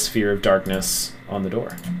now a sphere of darkness on the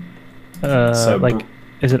door. So like,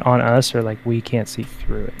 is it on us or like we can't see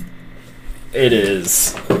through it? It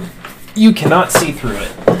is. You cannot see through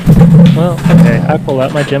it. Well, okay. I pull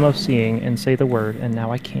out my gem of seeing and say the word, and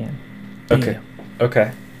now I can. Okay.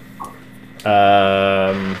 Okay.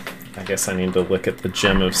 I guess I need to look at the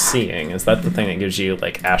gem of seeing. Is that the thing that gives you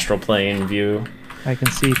like astral plane view? I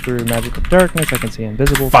can see through magical darkness. I can see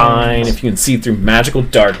invisible. Fine, things. if you can see through magical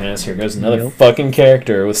darkness, here goes another Yep. fucking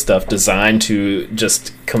character with stuff designed to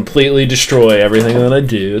just completely destroy everything that I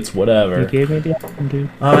do. It's whatever. You gave me the option, dude.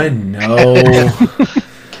 I know.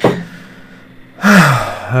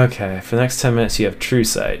 Okay, for the next 10 minutes you have true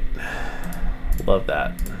sight. Love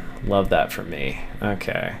that. Love that for me.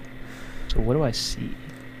 Okay. So what do I see?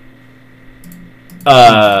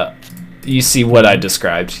 You see what I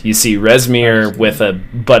described. You see Resmir with a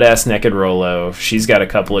butt-ass naked Rolo. She's got a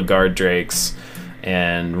couple of guard drakes.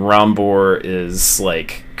 And Rombor is,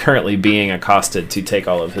 like, currently being accosted to take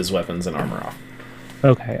all of his weapons and armor off.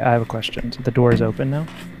 Okay, I have a question. So the door is open now?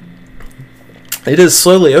 It is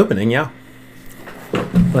slowly opening, yeah.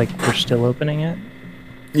 Like, we're still opening it?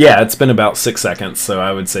 Yeah, it's been about 6 seconds, so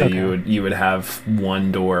I would say Okay. you would have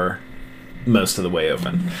one door most of the way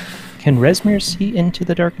open. Can Resmir see into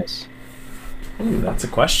the darkness? Ooh, that's a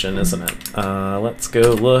question, isn't it? Let's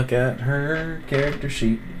go look at her character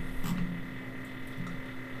sheet.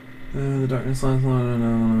 The darkness lies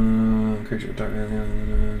creature of darkness.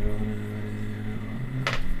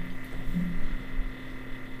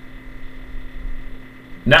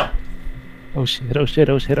 No. Oh shit, oh shit,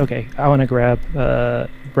 oh shit. Okay, I want to grab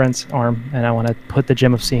Brent's arm and I want to put the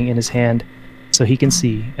gem of seeing in his hand so he can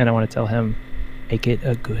see, and I want to tell him, make it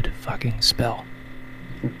a good fucking spell.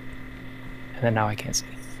 And then now I can't see.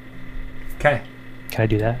 Okay. Can I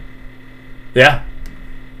do that? Yeah.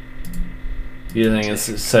 The other thing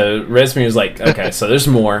is, so Resmir's like, okay, so there's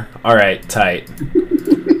more. All right, tight.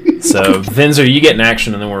 So Vinzer, you get an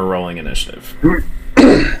action, and then we're rolling initiative.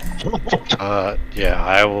 Yeah,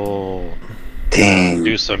 I will Dang.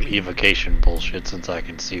 do some evocation bullshit since I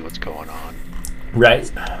can see what's going on. Right.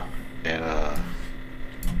 And,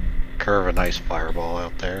 curve a nice fireball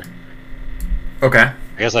out there. Okay.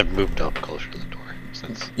 I guess I've moved up closer to the door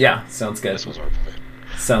since Yeah, sounds good. this was our plan.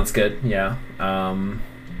 Sounds good. Yeah.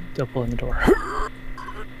 Still pulling the door.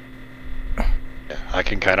 Yeah, I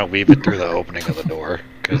can kind of weave it through the opening of the door,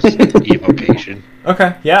 because evocation.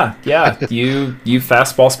 Okay. Yeah. Yeah. You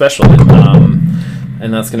fastball special.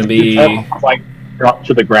 And that's gonna be. Like drop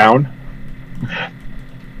to the ground.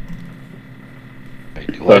 I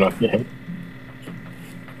do So, it. no, yeah.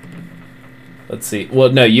 Let's see.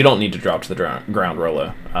 Well, no, you don't need to drop to the ground,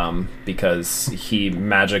 Rolo, because he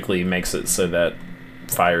magically makes it so that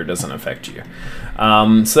fire doesn't affect you.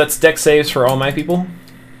 So that's deck saves for all my people.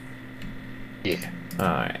 Yeah. All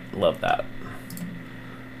right, love that.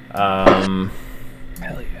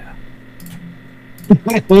 Hell yeah.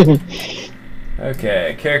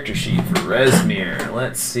 Okay, character sheet for Resmir.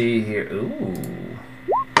 Let's see here. Ooh.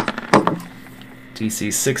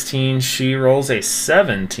 DC 16, she rolls a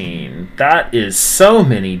 17. That is so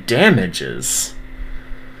many damages.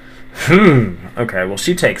 Okay, well,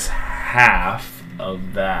 she takes half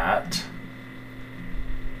of that.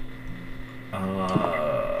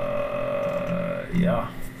 Yeah.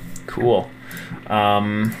 Cool.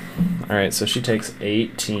 Alright, so she takes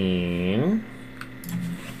 18.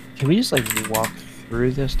 Can we just like walk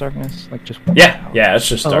through this darkness? Like just walk Yeah, out? yeah, it's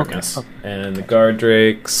just Oh, okay, darkness. okay. And the guard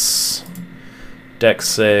drakes, deck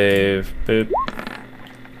save, boop.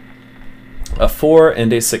 A 4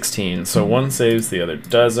 and a 16. So one saves, the other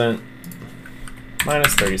doesn't.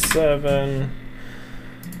 Minus 37.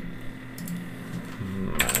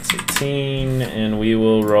 Minus 18. And we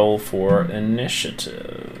will roll for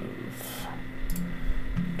initiative.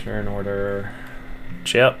 Turn order.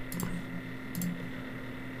 Chip.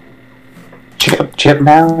 Chip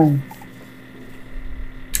down.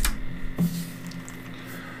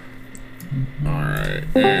 Alright,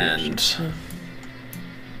 and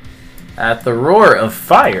at the roar of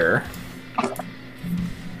fire,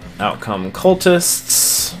 Out come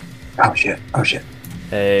cultists. Oh shit! Oh shit!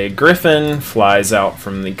 A griffin flies out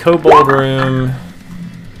from the kobold room.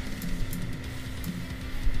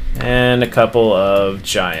 And a couple of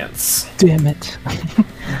giants Damn it.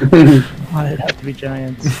 Why did it have to be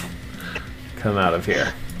giants? come out of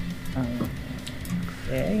here.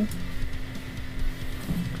 Okay.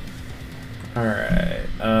 Alright.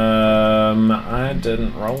 I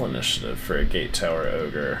didn't roll initiative for a Gate Tower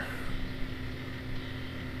Ogre.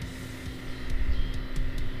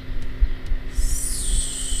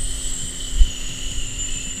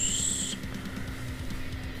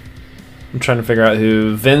 I'm trying to figure out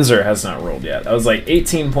who Vinzer has not rolled yet. I was like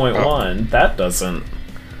 18.1. That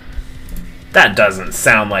doesn't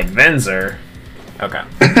sound like Vinzer. Okay.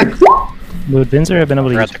 Would Vinzer have been able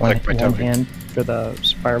to Forgot use to click my one token. hand for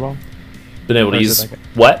the fireball? Been able to Or is use it like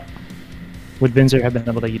what? Would Vinzer have been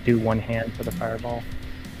able to do one hand for the fireball?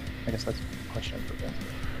 I guess that's a question for Vinzer.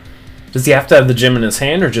 Does he have to have the gem in his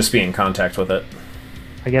hand or just be in contact with it?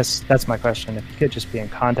 I guess that's my question. If he could just be in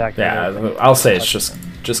contact with Yeah, it, then- I'll say it's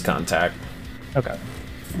just contact. Okay.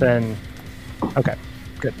 Then, okay.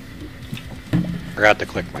 Good. Forgot to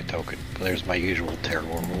click my token. But there's my usual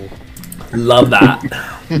terrible roll. Love that.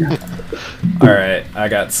 Alright, I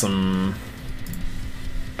got some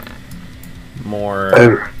more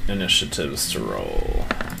Oh. initiatives to roll.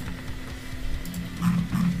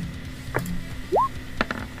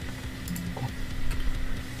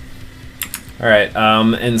 Alright,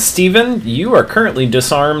 and Steven, you are currently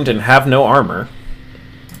disarmed and have no armor.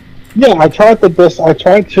 Yeah, I tried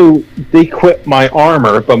to de-equip my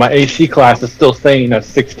armor, but my AC class is still staying at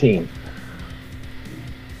 16.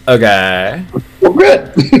 Okay. Well,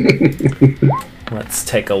 good. Let's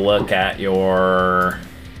take a look at your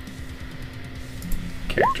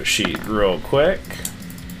character sheet real quick.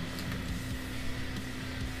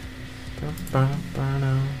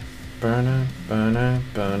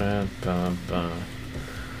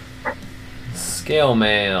 Scale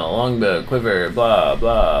mail, longbow, quiver, blah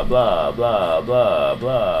blah blah blah blah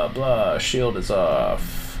blah blah. Shield is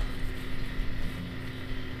off.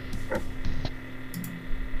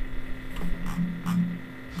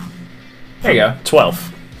 There you go,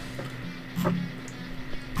 12.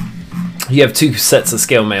 You have 2 sets of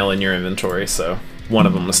scale mail in your inventory, so one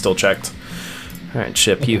of them is still checked. Alright,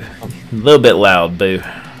 Chip, you a little bit loud, boo.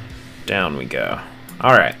 Down we go.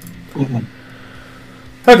 Alright.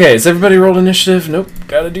 Okay, has everybody rolled initiative? Nope.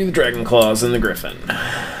 Gotta do the Dragon Claws and the Griffin.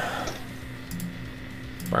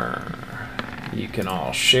 Brr. You can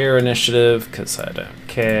all share initiative, because I don't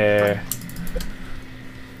care.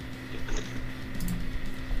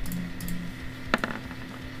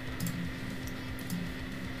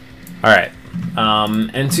 Alright.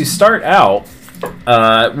 And to start out,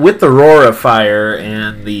 with the roar of fire,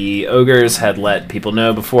 and the ogres had let people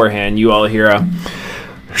know beforehand, you all hear a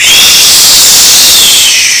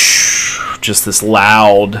just this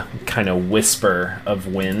loud kind of whisper of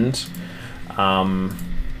wind, and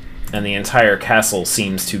the entire castle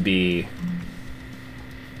seems to be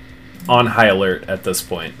on high alert at this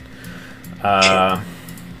point. Yeah,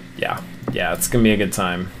 it's gonna be a good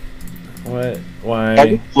time. What? Why? Are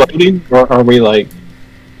we floating, or are we, like,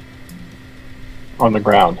 on the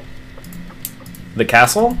ground? The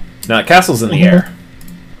castle? No, the castle's in the air.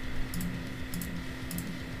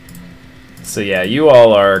 So yeah, you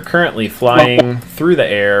all are currently flying through the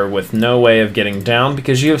air with no way of getting down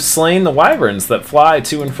because you have slain the wyverns that fly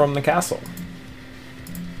to and from the castle.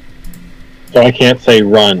 So I can't say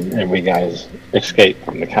run and we guys escape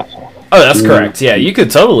from the castle. Oh, that's correct. Yeah, you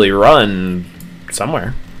could totally run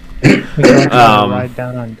somewhere. We can ride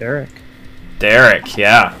down on Derek. Derek,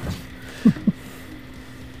 yeah.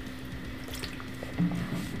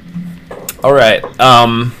 All right.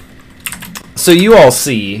 So you all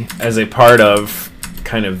see, as a part of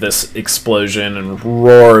kind of this explosion and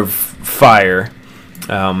roar of fire,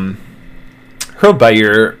 hurled by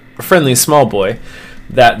your friendly small boy,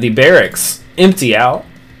 that the barracks empty out,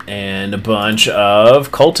 and a bunch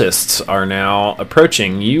of cultists are now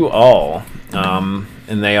approaching you all, and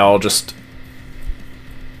they all just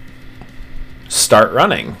start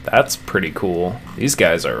running. That's pretty cool. These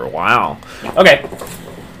guys are wow. Okay.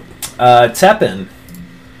 Tepin,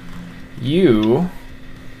 you,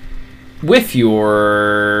 with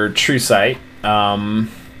your true sight,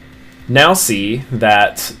 now see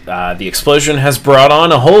that the explosion has brought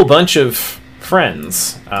on a whole bunch of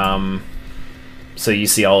friends. So you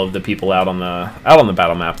see all of the people out on the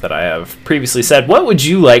battle map that I have previously said. What would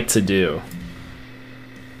you like to do?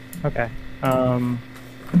 Okay.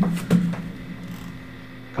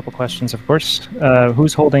 Couple questions, of course.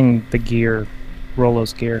 Who's holding the gear?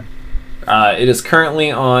 Rolo's gear. It is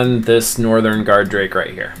currently on this northern guard drake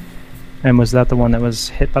right here. And was that the one that was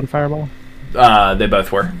hit by the fireball? They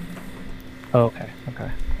both were. Oh, okay.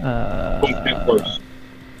 Okay.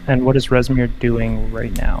 And what is Resmir doing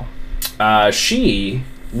right now? She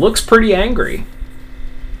looks pretty angry.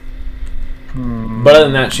 Hmm. But other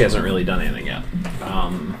than that, she hasn't really done anything yet.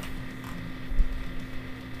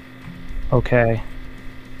 Okay.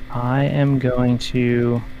 I am going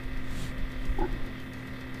to...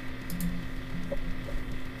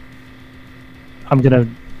 I'm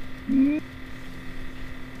going to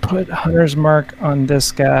put Hunter's Mark on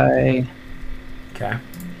this guy. Okay.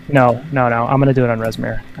 No. I'm going to do it on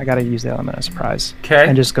Resmir. I got to use the element of surprise. Okay.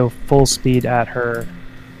 And just go full speed at her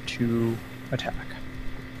to attack.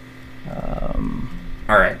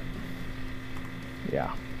 All right.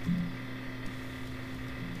 Yeah.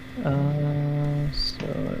 So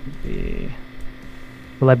it'd be...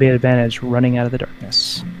 Will I be at advantage running out of the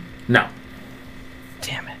darkness? No,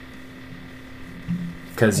 Damn it.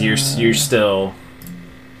 because you're still.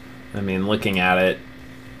 I mean, looking at it,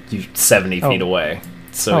 you're 70 feet away.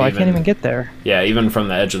 So I can't even get there. Yeah, even from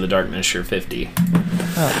the edge of the darkness, you're 50.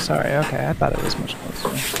 Oh, sorry. Okay, I thought it was much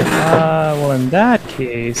closer. Well, in that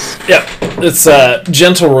case... Yep. It's a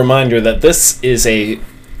gentle reminder that this is a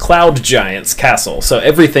cloud giant's castle, so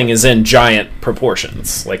everything is in giant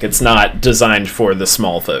proportions. Like, it's not designed for the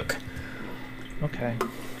small folk. Okay.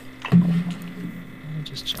 Let me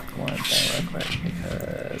just check one thing real quick,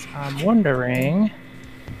 because I'm wondering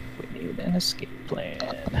if we need an escape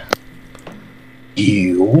plan.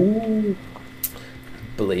 You.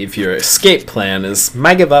 Believe your escape plan is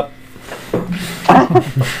my give up.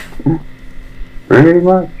 Pretty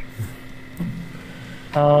much.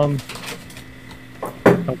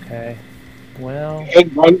 Okay. Well...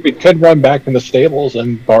 We could run back in the stables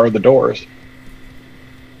and borrow the doors.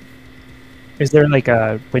 Is there, like,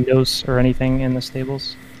 windows or anything in the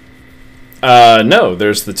stables? No,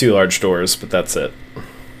 there's the two large doors, but that's it.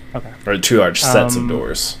 Okay. Or two large sets of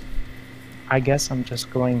doors. I guess I'm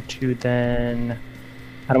just going to then...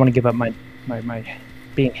 I don't want to give up my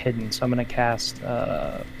being hidden, so I'm going to cast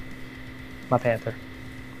my Panther.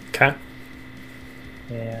 Okay.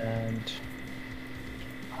 And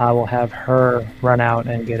I will have her run out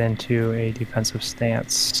and get into a defensive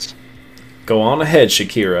stance. Go on ahead,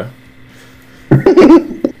 Shakira.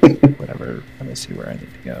 Whatever. Let me see where I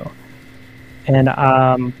need to go. And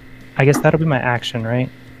I guess that'll be my action, right?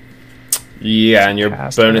 Yeah, and your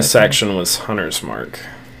Cast bonus everything. action was Hunter's Mark.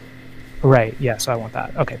 Right, yeah, so I want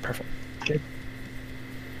that. Okay, perfect. Good.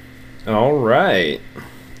 All right.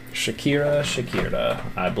 Shakira.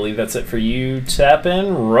 I believe that's it for you. Tap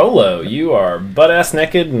in. Rolo, you are butt-ass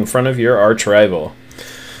naked in front of your arch rival.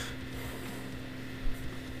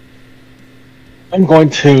 I'm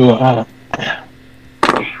going to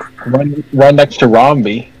run next to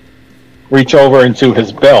Romby, reach over into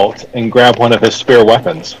his belt, and grab one of his spare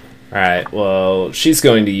weapons. All right, well, she's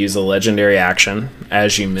going to use a legendary action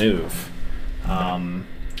as you move.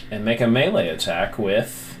 And make a melee attack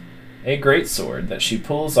with a greatsword that she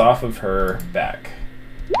pulls off of her back.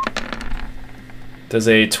 Does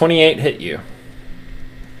a 28 hit you?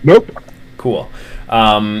 Nope. Cool.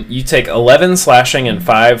 You take 11 slashing and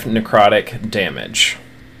 5 necrotic damage.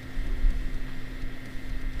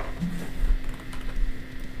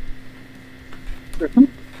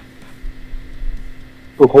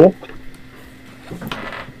 Cool.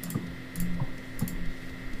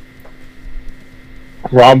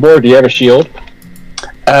 Rombor, do you have a shield?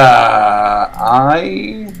 I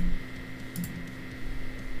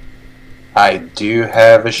do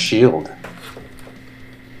have a shield.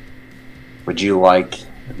 Would you like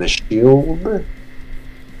the shield?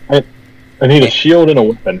 I need a shield and a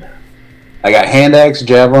weapon. I got hand axe,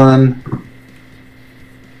 javelin,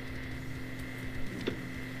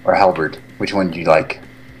 or halberd. Which one do you like?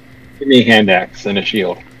 Give me a hand axe and a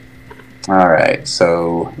shield. Alright,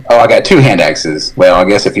 so... Oh, I got 2 hand axes. Well, I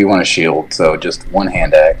guess if you want a shield, so just 1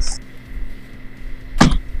 hand axe.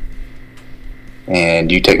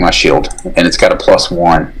 And you take my shield. And it's got a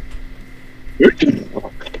 +1.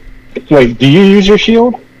 Wait, do you use your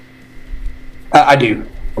shield? I do.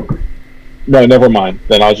 No, never mind.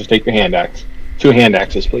 Then I'll just take the hand axe. 2 hand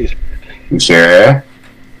axes, please. You sure?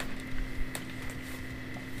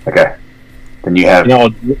 Okay. Then you have... And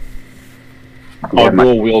I'll Yeah, my-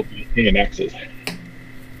 dual wield hand axes.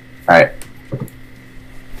 Alright.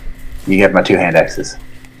 You get my 2 hand axes.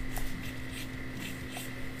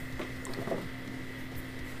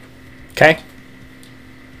 Okay.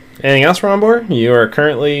 Anything else, Rombor? You are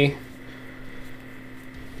currently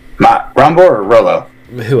Rombor or Rolo?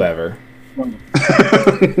 whoever.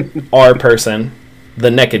 Our person,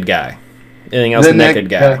 the naked guy. Anything else? The naked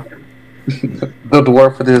guy. The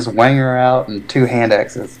dwarf with his wanger out and 2 hand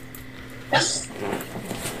axes. Yes.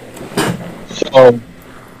 So,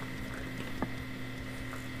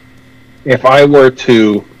 if I were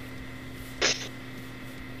to,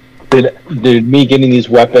 did me getting these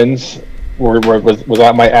weapons, was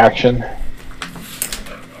that my action?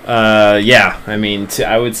 Yeah. I mean,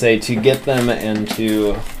 I would say to get them and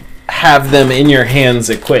to have them in your hands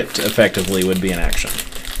equipped effectively would be an action.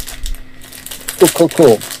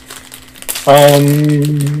 Cool.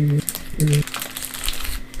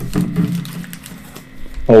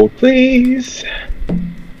 Hold please.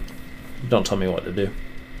 Don't tell me what to do.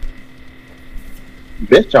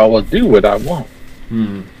 Bitch, I will do what I want.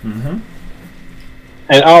 Mm-hmm.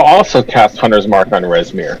 And I'll also cast Hunter's Mark on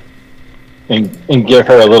Resmir. And give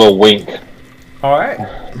her a little wink. Alright.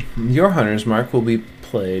 Your Hunter's Mark will be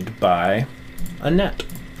played by Annette.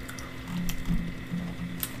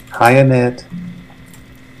 Hi, Annette.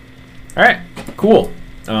 Alright, cool.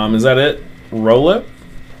 Is that it? Rollo?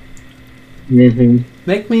 Mm-hmm.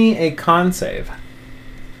 Make me a con save.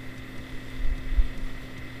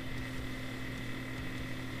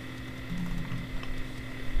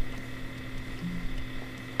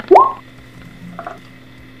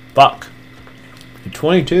 Fuck.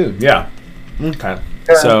 22, yeah. Okay.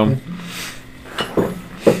 So,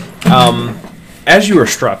 as you were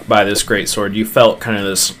struck by this greatsword, you felt kind of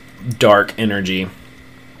this dark energy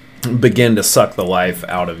begin to suck the life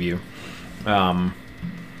out of you. And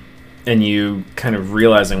you, kind of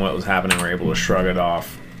realizing what was happening, were able to shrug it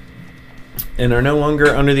off. And are no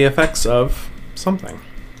longer under the effects of something.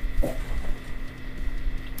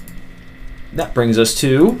 That brings us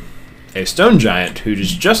to a stone giant who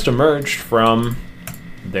just emerged from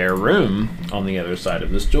their room on the other side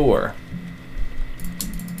of this door.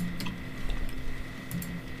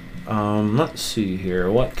 Let's see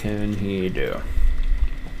here. What can he do?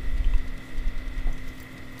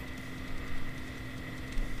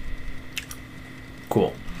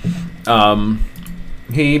 Cool.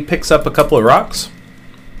 He picks up a couple of rocks.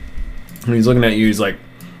 And he's looking at you. He's like,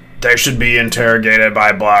 they should be interrogated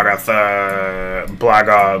by fuck,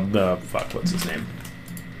 what's his name?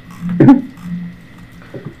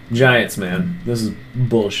 Giants, man. This is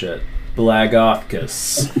bullshit.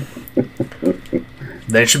 Blagothcus.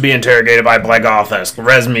 They should be interrogated by Blagothus.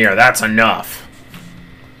 Resmir, that's enough.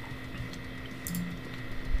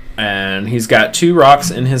 And he's got 2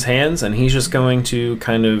 rocks in his hands, and he's just going to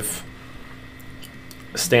kind of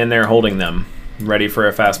stand there holding them, ready for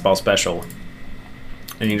a fastball special.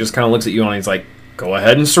 And he just kind of looks at you and he's like, go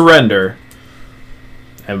ahead and surrender.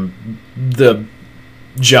 And the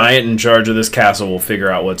giant in charge of this castle will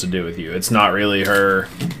figure out what to do with you. It's not really her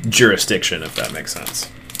jurisdiction, if that makes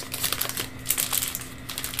sense.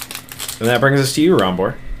 And that brings us to you,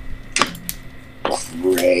 Rombor.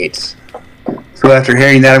 Great. So after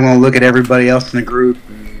hearing that, I'm going to look at everybody else in the group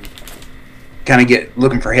and kind of get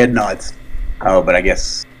looking for head nods. Oh, but I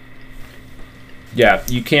guess... Yeah,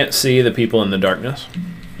 you can't see the people in the darkness.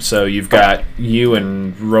 So you've got you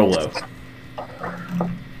and Rollo.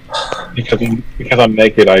 Because I'm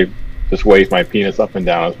naked, I just wave my penis up and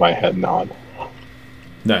down as my head nod.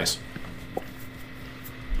 Nice.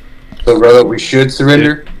 So, brother, we should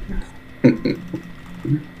surrender? Can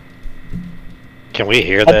we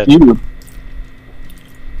hear that?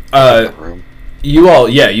 Room? You all,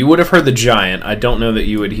 yeah, you would have heard the giant. I don't know that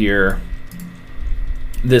you would hear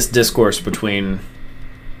this discourse between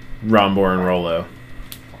Rombor and Rollo.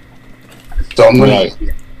 So I'm gonna,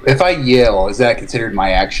 if I yell, is that considered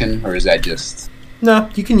my action, or is that just... No,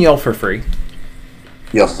 you can yell for free.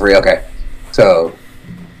 Yell for free, okay. So,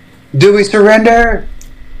 do we surrender?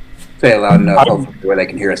 Say it loud enough, hopefully, where they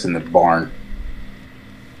can hear us in the barn.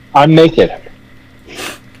 I'm naked.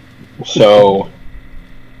 So...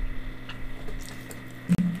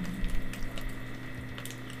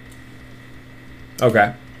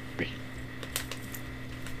 Okay.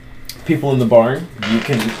 People in the barn, you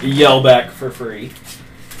can yell back for free.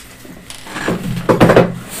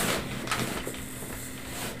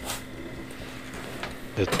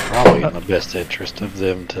 It's probably in the best interest of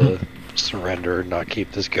them to surrender and not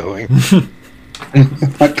keep this going.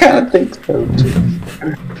 I kind of think so, too.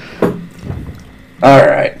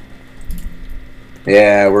 Alright.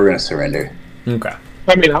 Yeah, we're going to surrender. Okay.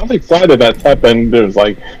 I mean, I was excited that happened. It was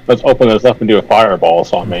like, let's open this up and do a fireball.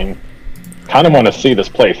 So, I mean, kind of want to see this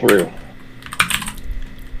play through.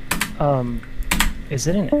 Is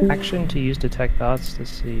it an action to use Detect Thoughts to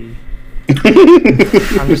see?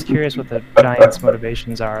 I'm just curious what the giant's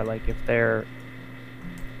motivations are, like if they're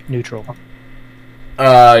neutral.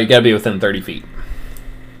 You gotta be within 30 feet.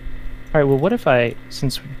 right. Well, what if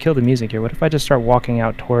since we killed the music here, what if I just start walking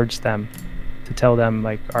out towards them to tell them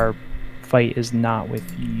like our fight is not with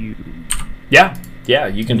you? Yeah,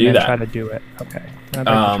 you can And do then that. Try to do it. Okay. I'd like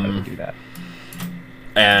to try to do that.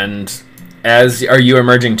 And are you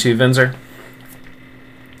emerging too, Vinzer?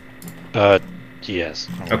 Yes.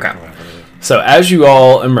 Okay. So as you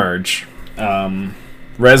all emerge,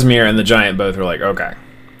 Resmir and the giant both are like, okay.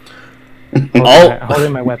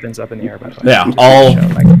 Holding my weapons up in the air, by the way. Yeah, Just to show,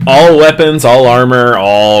 like, all weapons, all armor,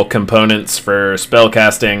 all components for spell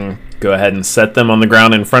casting, go ahead and set them on the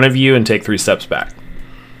ground in front of you and take 3 steps back.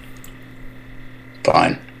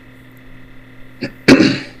 Fine.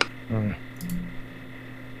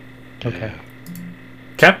 Okay.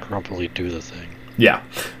 Okay? Promptly do the thing. Yeah.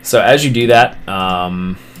 So as you do that,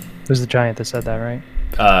 It was the giant that said that, right?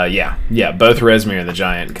 yeah, both Resmir and the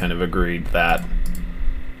giant kind of agreed that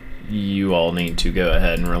you all need to go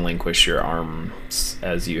ahead and relinquish your arms,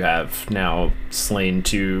 as you have now slain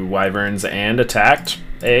 2 wyverns and attacked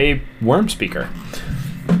a worm speaker.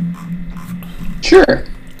 Sure.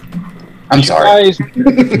 I'm sorry. Guys,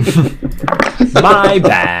 My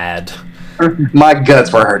bad. My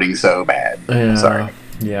guts were hurting so bad. Yeah, Sorry.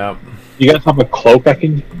 Yeah. you guys have a cloak I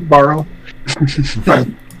can borrow?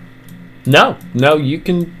 No, you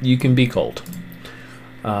can be cold.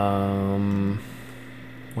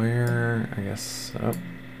 Where I guess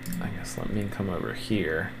let me come over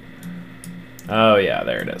here. Oh yeah,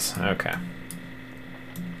 there it is. Okay.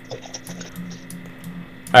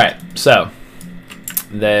 Alright, so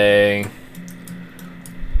they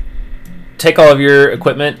take all of your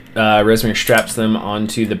equipment. Resmir straps them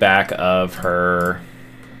onto the back of her.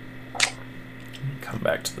 Come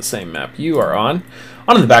back to the same map you are on.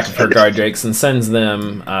 Onto the back of her guard drakes and sends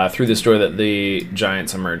them through this door that the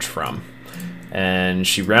giants emerge from. And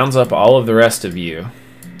she rounds up all of the rest of you,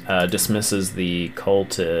 dismisses the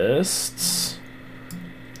cultists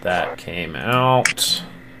that came out.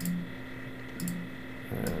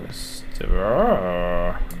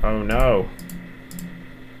 Oh no.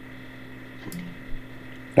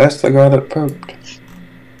 That's the guy that poked.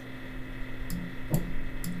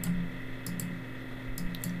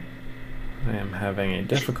 I am having a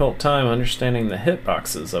difficult time understanding the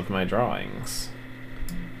hitboxes of my drawings.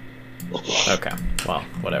 Okay, well,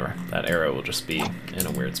 whatever. That arrow will just be in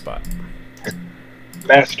a weird spot.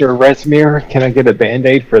 Master Resmir, can I get a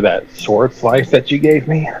band-aid for that sword slice that you gave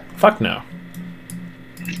me? Fuck no.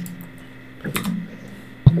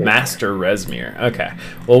 Master Resmir. Okay.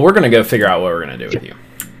 Well, we're going to go figure out what we're going to do with you.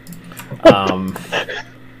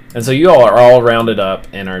 And so you all are all rounded up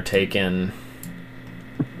and are taken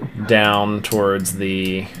down towards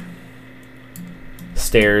the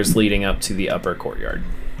stairs leading up to the upper courtyard.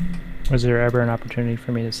 Was there ever an opportunity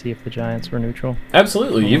for me to see if the giants were neutral?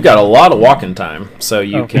 Absolutely. You've got a lot of walking time, so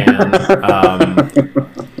you Okay. can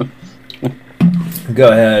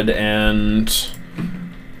go ahead and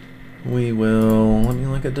we will, let me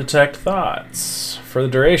look at Detect Thoughts. For the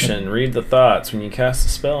duration, read the thoughts when you cast a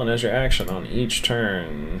spell and as your action on each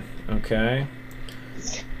turn. Okay.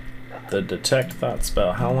 The Detect Thought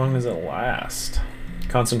spell, how long does it last?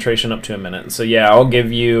 Concentration up to a minute. So yeah, I'll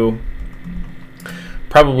give you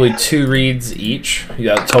probably 2 reads each. You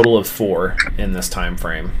got a total of 4 in this time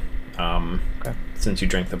frame. Okay. Since you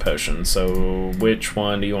drank the potion. So which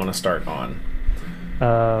one do you want to start on?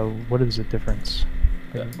 What is the difference?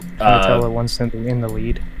 Can I Uh, tell that one's in the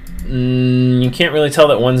lead? You can't really tell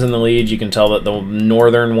that one's in the lead. You can tell that the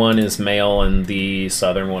northern one is male and the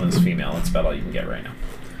southern one is female. That's about all you can get right now.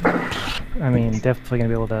 I mean, definitely gonna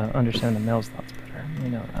be able to understand the male's thoughts better. We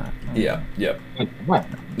know that. Yep. What?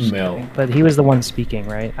 Male. But he was the one speaking,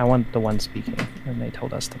 right? I want the one speaking, and they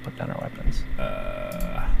told us to put down our weapons.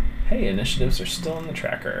 Hey, initiatives are still in the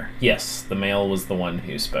tracker. Yes, the male was the one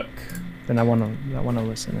who spoke. Then I want to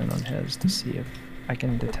listen in on his to see if I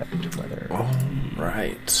can detect whether.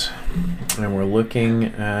 Right. And we're looking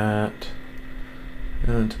at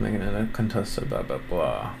to make an uncontested blah blah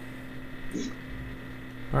blah.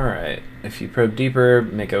 Alright. If you probe deeper,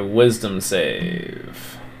 make a wisdom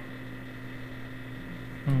save.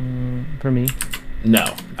 For me.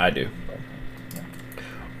 No, I do.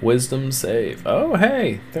 Wisdom save. Oh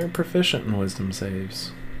hey, they're proficient in wisdom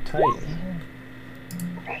saves. Tight.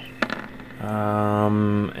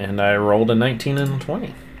 And I rolled a 19 and a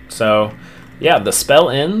 20. So, yeah, the spell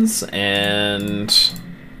ends, and let's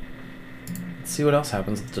see what else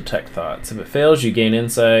happens with Detect Thoughts. If it fails, you gain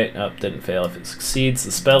insight. Oh, didn't fail. If it succeeds,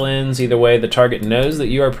 the spell ends. Either way, the target knows that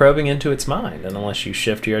you are probing into its mind, and unless you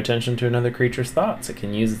shift your attention to another creature's thoughts, it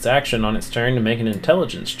can use its action on its turn to make an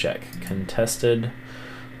intelligence check, contested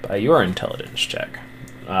by your intelligence check.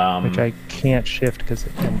 Which I can't shift because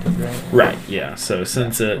it ended, right? Right. Yeah. So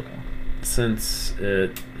since Okay.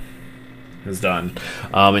 it is done,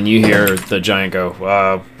 and you hear the giant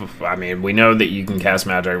go, I mean, we know that you can cast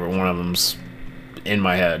magic, but one of them's in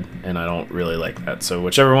my head, and I don't really like that. So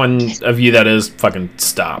whichever one of you that is, fucking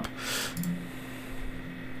stop.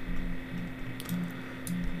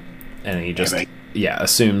 And he just,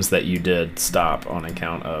 assumes that you did stop on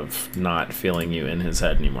account of not feeling you in his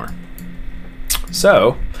head anymore.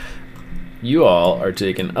 So, you all are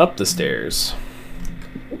taken up the stairs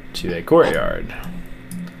to a courtyard.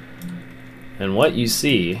 And what you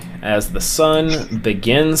see as the sun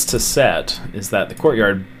begins to set is that the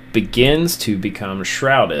courtyard begins to become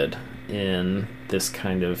shrouded in this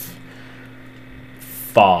kind of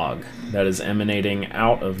fog that is emanating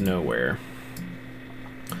out of nowhere.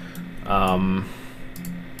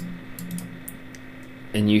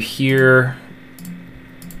 And you hear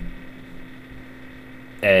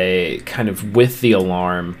a kind of, with the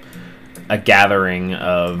alarm, a gathering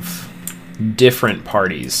of different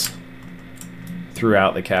parties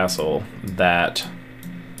throughout the castle that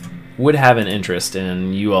would have an interest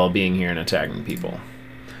in you all being here and attacking people.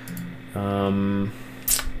 Let's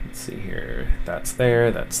see here. That's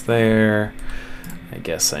there. That's there. I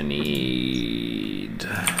guess I need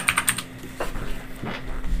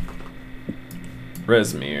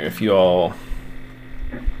Resmir. If you all...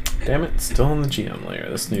 Damn it, still in the GM layer.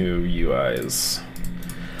 This new UI is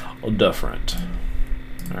different.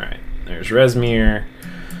 Alright, there's Resmir.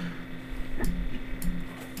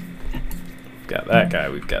 We've got that guy,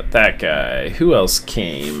 we've got that guy. Who else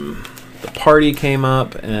came? The party came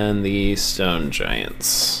up, and the stone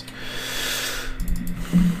giants.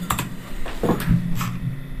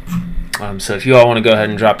 So if you all want to go ahead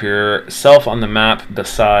and drop yourself on the map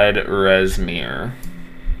beside Resmir.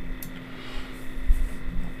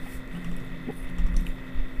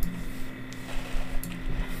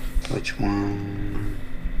 Which one?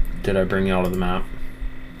 Did I bring you all to the map?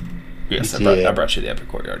 Yes, Yeah. I brought you the Epic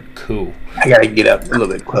Courtyard. Cool. I gotta get up a little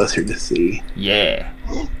bit closer to see. Yeah.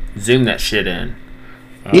 Zoom that shit in.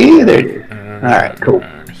 Yeah, there it is. Alright, cool.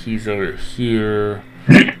 He's over here.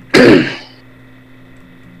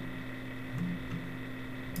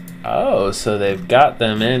 Oh, so they've got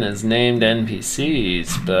them in as named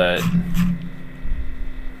NPCs, but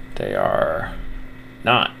they are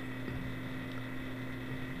not.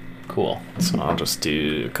 Cool. So I'll just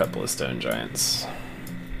do a couple of stone giants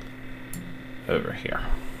over here.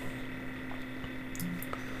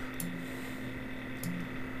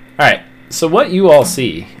 Alright, so what you all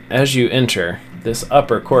see as you enter this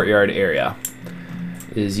upper courtyard area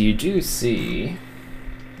is you do see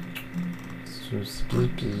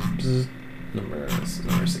number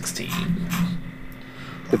 16.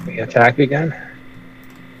 Did we attack again?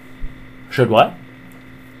 Should what?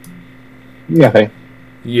 Nothing.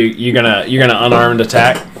 You're gonna unarmed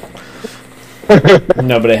attack?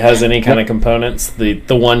 Nobody has any kind of components. The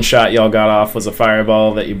one shot y'all got off was a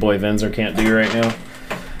fireball that you boy Vinzer can't do right now.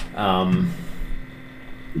 I'm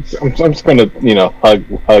just gonna,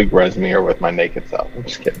 hug Resmir with my naked self. I'm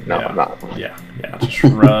just kidding. No, Yeah. I'm not. Yeah. Just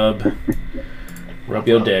rub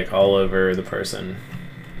your dick all over the person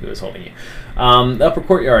who is holding you. The upper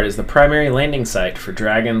courtyard is the primary landing site for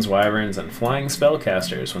dragons, wyverns, and flying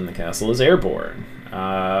spellcasters when the castle is airborne.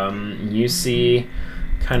 You see,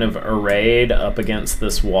 kind of arrayed up against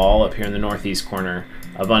this wall up here in the northeast corner,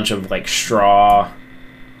 a bunch of like straw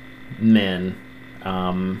men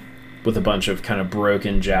with a bunch of kind of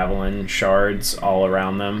broken javelin shards all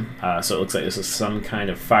around them. So it looks like this is some kind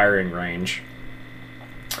of firing range.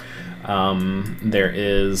 There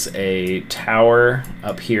is a tower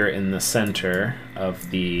up here in the center of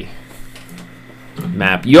the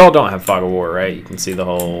map. You all don't have Fog of War, right? You can see the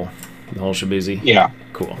whole shabuzi? Yeah.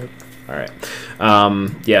 Cool. All right.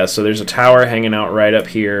 Yeah, so there's a tower hanging out right up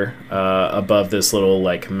here above this little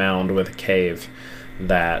like mound with a cave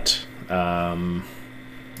that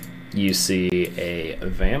you see a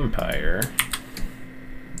vampire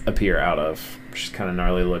appear out of. She's kind of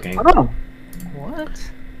gnarly looking. Oh. What?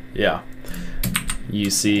 Yeah. You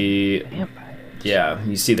see... Vampires. Yeah,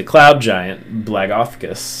 you see the cloud giant,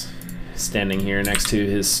 Blagothicus, standing here next to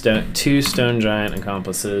his two stone giant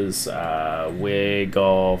accomplices,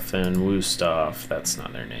 Wigolf and Wustov. That's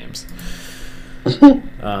not their names.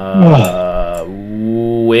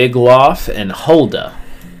 Wigloff and Hulda.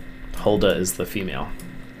 Hulda is the female.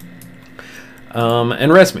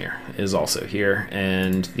 And Resmir is also here,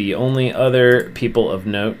 and the only other people of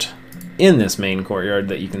note in this main courtyard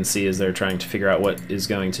that you can see as they're trying to figure out what is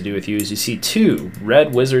going to do with you is you see two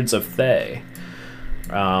red wizards of Thay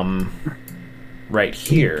right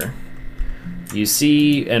here, You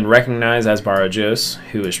see and recognize Asbarajos,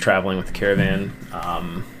 who is traveling with the caravan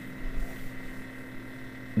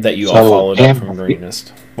that you all So, followed up from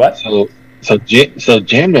Greenest. What? So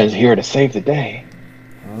Jamna's here to save the day.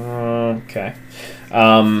 Okay.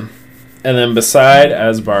 And then beside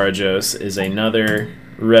Asbarajos is another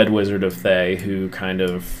red wizard of Thay who kind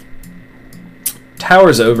of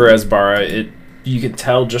towers over Asbara. You can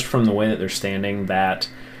tell just from the way that they're standing that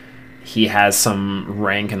he has some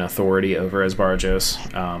rank and authority over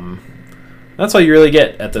Asbarajos. That's all you really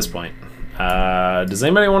get at this point. Does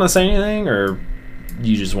anybody want to say anything, or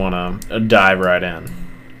you just want to dive right in?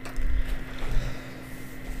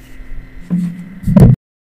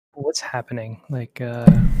 What's happening? Like, are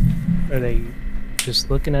they just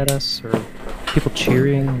looking at us, or people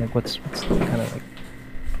cheering? Like, what's kind of like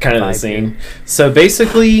the vibe scene? here? So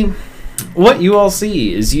basically, what you all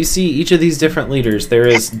see is you see each of these different leaders. There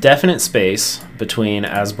is definite space between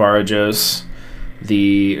Asbarajos,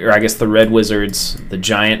 the Red Wizards, the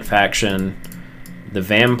Giant faction, the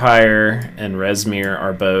Vampire, and Rezmir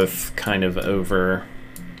are both kind of over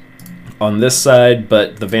on this side,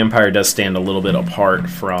 but the Vampire does stand a little bit apart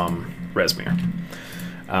from Rezmir.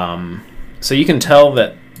 So you can tell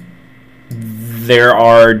that there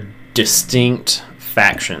are distinct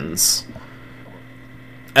factions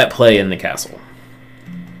at play in the castle.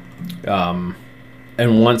 And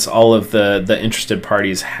once all of the interested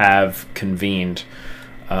parties have convened,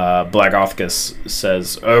 Black Othkus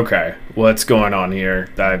says, "Okay, what's going on here?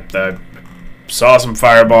 I saw some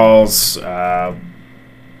fireballs.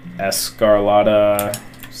 Escarlata,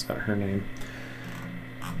 is that her name?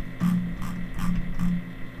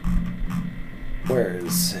 Where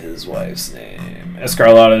is his wife's name?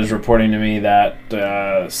 Escarlata is reporting to me that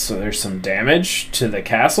so there's some damage to the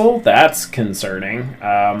castle. That's concerning.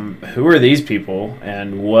 Who are these people,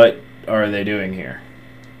 and what are they doing here?"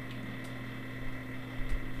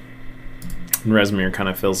 And Rezmir kind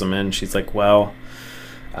of fills them in. She's like, "Well,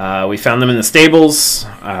 we found them in the stables.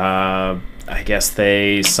 I guess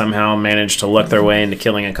they somehow managed to luck their way into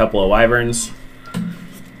killing a couple of wyverns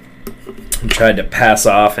and tried to pass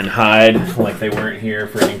off and hide like they weren't here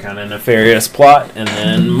for any kind of nefarious plot. And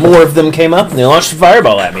then more of them came up and they launched a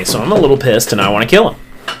fireball at me. So I'm a little pissed and I want to kill them."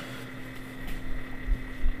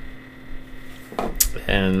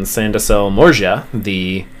 And Sandacel Morgia,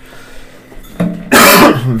 the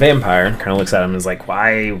vampire, kind of looks at him and is like,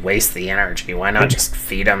 "Why waste the energy? Why not just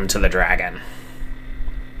feed them to the dragon?"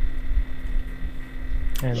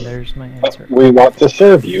 And there's my answer. We want to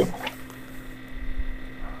serve you.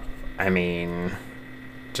 I mean,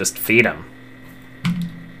 just feed them.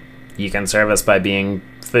 You can serve us by being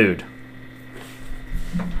food.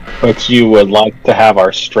 But you would like to have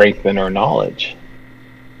our strength and our knowledge.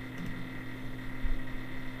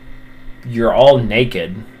 You're all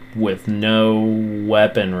naked with no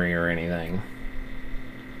weaponry or anything.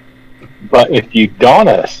 But if you daunt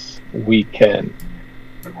us, we can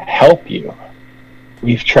help you.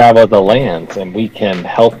 We've traveled the lands, and we can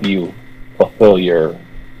help you fulfill your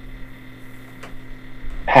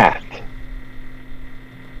path.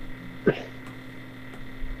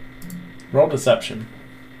 Roll deception.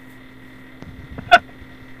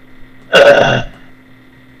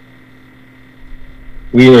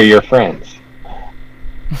 We are your friends.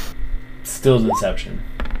 Still deception.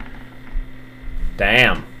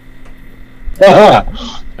 Damn.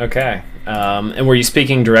 Okay. And were you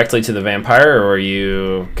speaking directly to the vampire, or were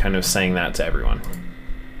you kind of saying that to everyone?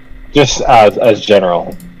 Just as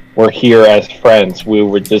general. We're here as friends.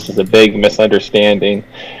 This is a big misunderstanding.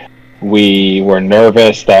 We were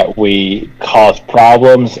nervous that we caused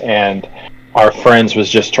problems, and our friends was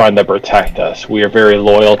just trying to protect us. We are very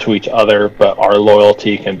loyal to each other, but our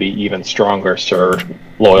loyalty can be even stronger, sir.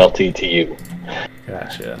 Loyalty to you.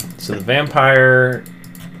 Gotcha. So the vampire...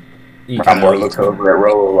 Cromwell looks over at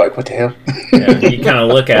Rolo like, "What the hell?" Yeah, you kind of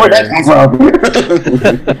look at Where'd her. that come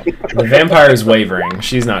from? The vampire is wavering.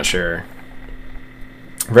 She's not sure.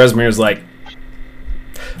 Rezmir's like,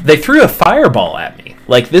 "They threw a fireball at me.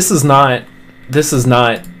 Like, this is not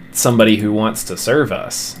somebody who wants to serve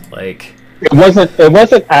us. Like, It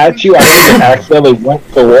wasn't at you. I think it accidentally went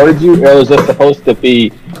towards you. It was just supposed to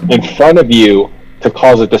be in front of you to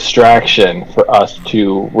cause a distraction for us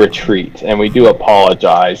to retreat. And we do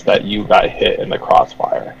apologize that you got hit in the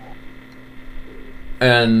crossfire."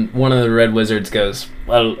 and one of the red wizards goes,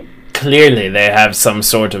 "Well, clearly they have some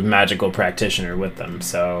sort of magical practitioner with them,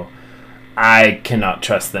 so I cannot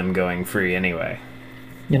trust them going free anyway."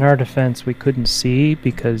 In our defense, we couldn't see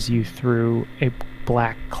because you threw a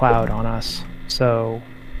black cloud on us. So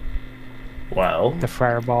Well, the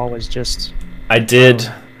fireball was just... I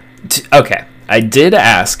did... Okay. I did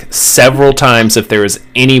ask several times if there was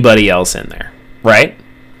anybody else in there, right?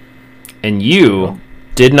 And you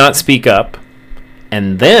did not speak up,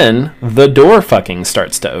 and then the door fucking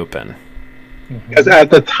starts to open. Because at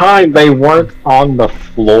the time they weren't on the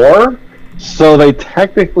floor, so they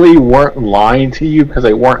technically weren't lying to you because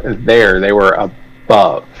they weren't there. They were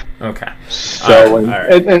above. Okay. So All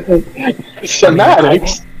right. in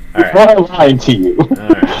semantics, All right. they're lying to you. All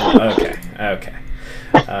right. Okay.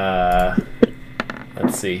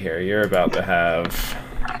 Let's see here. You're about to have.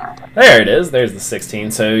 There it is. There's the 16.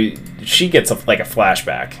 So she gets a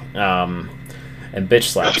flashback, and bitch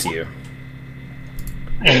slaps you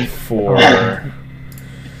for.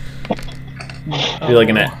 You're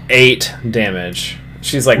looking at 8 damage.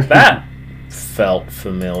 She's like, that felt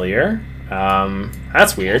familiar.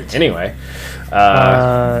 That's weird. Anyway.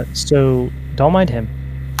 So don't mind him.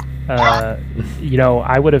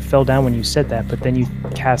 I would have fell down when you said that, but then you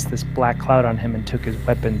cast this black cloud on him and took his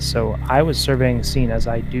weapons. So I was surveying the scene as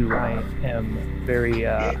I do. I am very,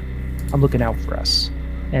 I'm looking out for us.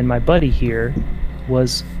 And my buddy here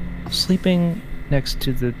was sleeping next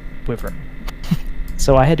to the wyvern.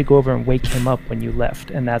 So I had to go over and wake him up when you left,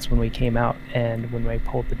 and that's when we came out. And when we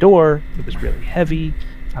pulled the door, it was really heavy.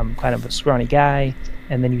 I'm kind of a scrawny guy,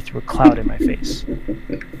 and then you threw a cloud in my face.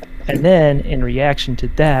 And then, in reaction to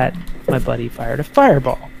that, my buddy fired a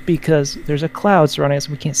fireball, because there's a cloud surrounding us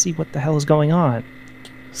and we can't see what the hell is going on.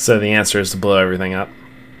 So the answer is to blow everything up?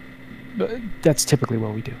 But that's typically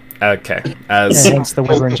what we do. Okay. And hence the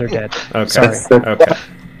wyverns are dead. Okay. Sorry. Okay.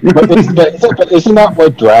 But isn't that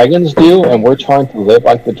what dragons do? And we're trying to live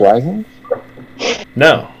like the dragons?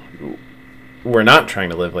 No. We're not trying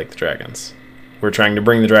to live like the dragons. We're trying to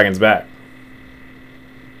bring the dragons back.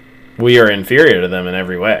 We are inferior to them in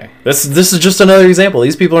every way. This is just another example.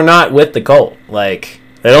 These people are not with the cult. Like,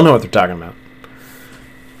 they don't know what they're talking about.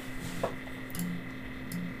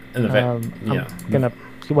 In the I'm gonna.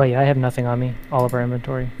 Wait, I have nothing on me. All of our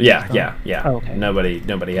inventory. Yeah. Oh, okay.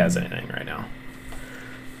 Nobody has anything right now.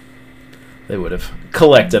 They would have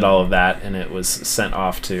collected all of that, and it was sent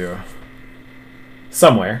off to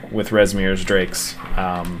somewhere with Rezmir's Drakes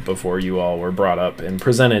before you all were brought up and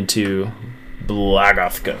presented to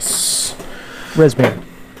Blagothkus. Rezmir,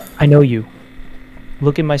 I know you.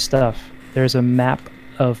 Look at my stuff. There's a map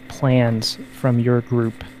of plans from your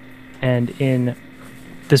group, and in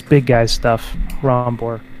this big guy's stuff,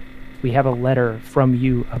 Rombor, we have a letter from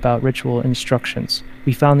you about ritual instructions.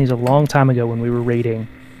 We found these a long time ago when we were raiding,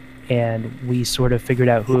 and we sort of figured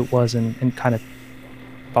out who it was and kind of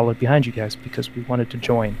followed behind you guys because we wanted to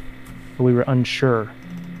join, but we were unsure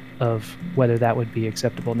of whether that would be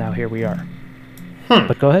acceptable. Now here we are.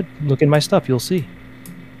 But go ahead, look in my stuff, you'll see.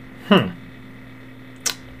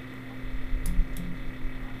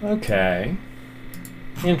 Okay.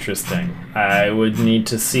 Interesting. I would need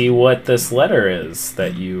to see what this letter is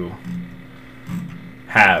that you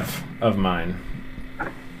have of mine.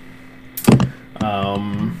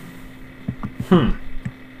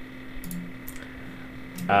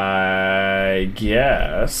 I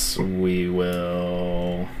guess we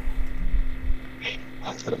will...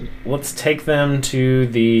 Let's take them to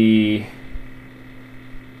the...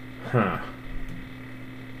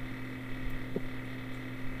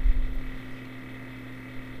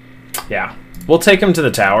 Yeah. We'll take them to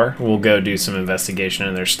the tower. We'll go do some investigation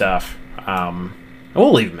in their stuff.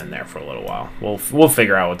 We'll leave them in there for a little while. We'll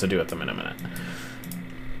figure out what to do with them in a minute.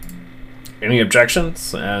 Any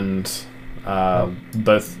objections? And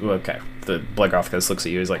both... Okay. The Blagothkus looks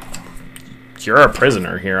at you. He's like, you're a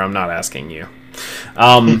prisoner here. I'm not asking you.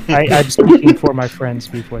 I'm speaking for my friends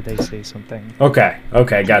before they say something. Okay,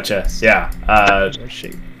 gotcha. Yeah.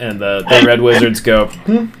 And the Red Wizards go,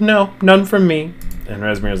 no, none from me. And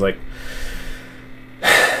Rezmir's like,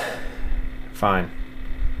 fine.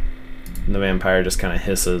 And the vampire just kind of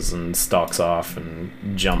hisses and stalks off and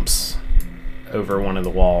jumps over one of the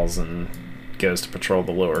walls and goes to patrol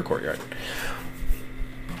the lower courtyard.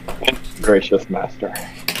 Gracious master.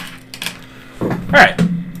 Alright.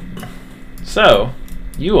 So,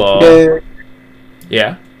 you all...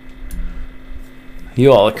 Yeah?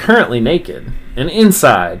 You all are currently naked and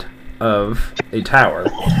inside of a tower.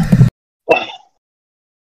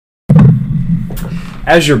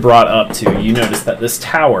 As you're brought up to, you notice that this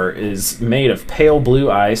tower is made of pale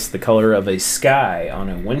blue ice, the color of a sky on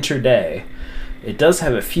a winter day. It does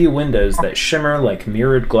have a few windows that shimmer like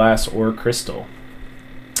mirrored glass or crystal.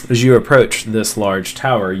 As you approach this large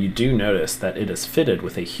tower, you do notice that it is fitted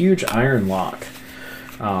with a huge iron lock.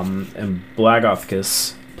 And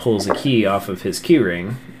Blagothkus pulls a key off of his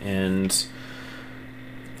keyring and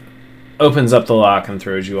opens up the lock and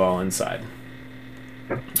throws you all inside.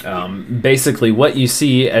 Basically, what you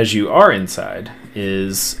see as you are inside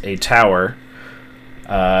is a tower.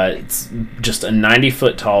 It's just a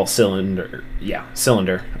 90-foot tall cylinder. Yeah,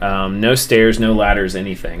 cylinder. No stairs, no ladders,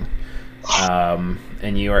 anything.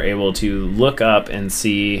 And you are able to look up and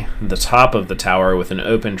see the top of the tower with an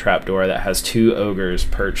open trapdoor that has 2 ogres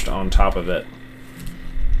perched on top of it.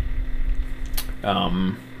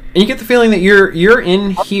 And you get the feeling that you're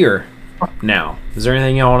in here now. Is there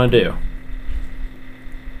anything y'all want to do?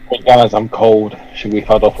 Hey guys, I'm cold. Should we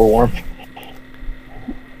huddle for warmth?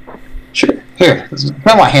 Sure. Here,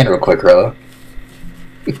 grab my hand real quick, Rilla.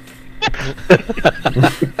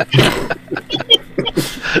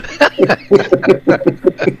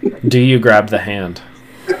 Do you grab the hand?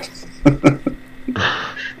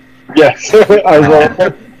 Yes, I will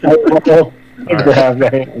grab the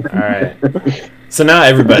hand. All right. So now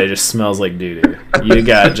everybody just smells like doo-doo. You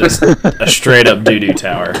got just a straight-up doo-doo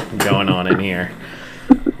tower going on in here.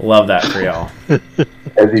 Love that for y'all.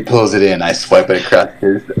 As he pulls it in, I swipe it across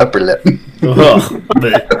his upper lip. Ugh.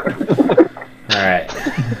 All right.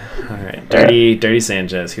 Dirty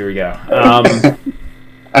Sanchez. Here we go. All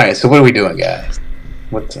right. So what are we doing, guys?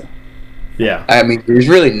 What's up? Yeah. I mean, there's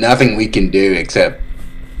really nothing we can do except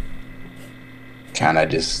kind of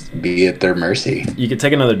just be at their mercy. You could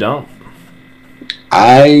take another dump.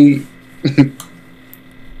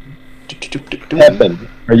 Tepin,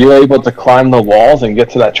 are you able to climb the walls and get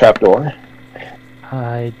to that trapdoor?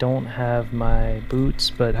 I don't have my boots,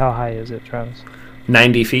 but how high is it, Travis?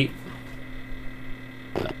 90 feet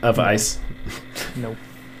of ice. Nope,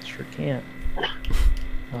 sure can't.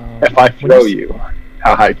 If I throw you,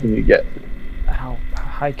 how high can you get? How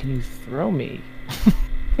high can you throw me?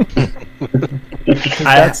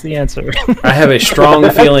 That's the answer. I have a strong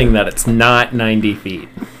feeling that it's not 90 feet.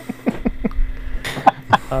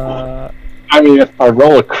 I mean, if I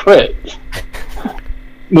roll a crit,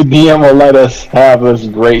 the DM will let us have this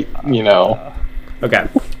great, Okay.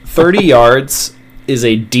 30 yards is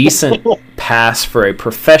a decent pass for a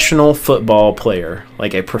professional football player,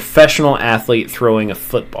 like a professional athlete throwing a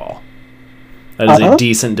football. That is a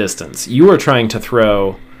decent distance. You are trying to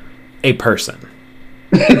throw a person.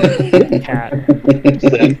 Cat.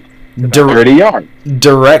 30 yards.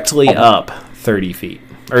 Directly up 30 feet.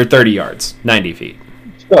 Or 30 yards. 90 feet.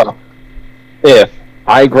 So, if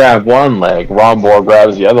I grab one leg, Rombor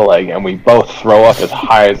grabs the other leg, and we both throw up as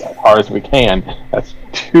hard as we can, that's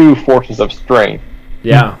 2 forces of strength.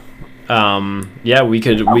 Yeah. We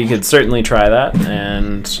could certainly try that,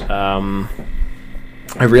 and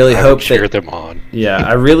I really hope cheer that them on. Yeah,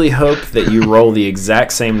 I really hope that you roll the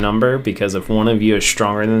exact same number, because if one of you is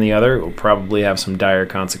stronger than the other, it will probably have some dire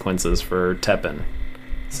consequences for Tepin.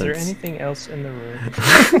 Is there anything else in the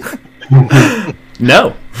room?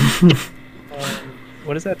 No.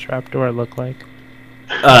 What does that trapdoor look like?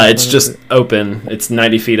 It's just open. It's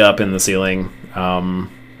 90 feet up in the ceiling, and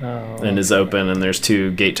is open, and there's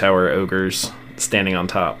 2 gate tower ogres standing on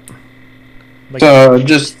top. So I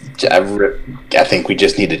think we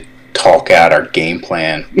just need to talk out our game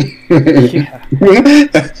plan. Yeah.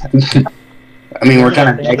 I mean, we're kind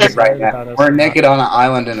of naked right now. We're naked on an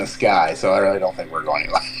island in the sky, so I really don't think we're going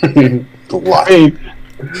anywhere. I mean,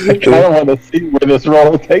 I don't want to see where this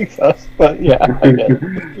roll takes us, but yeah, I get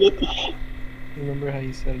it. Remember how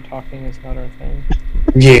you said talking is not our thing?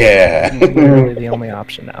 Yeah. Literally the only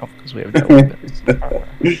option now, because we have no weapons.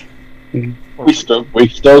 We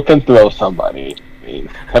still can throw somebody. I mean,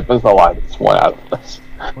 Tepin's the lightest one out of us.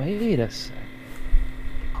 Wait a sec.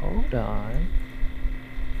 Hold on.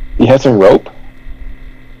 He has a rope?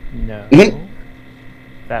 No.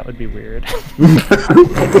 That would be weird.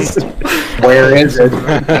 Where is it?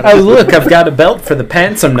 Oh, look, I've got a belt for the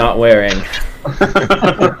pants I'm not wearing.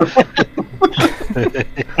 I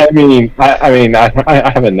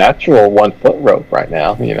have a natural 1-foot rope right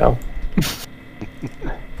now,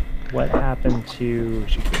 What happened to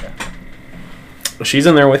Shakira? She's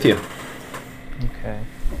in there with you. Okay.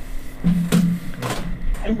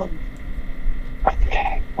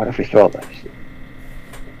 Okay, what if we throw this?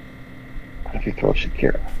 What if we throw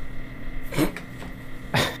Shakira? I'm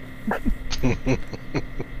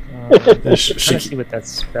trying to see what that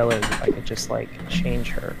spell is, if I could just, change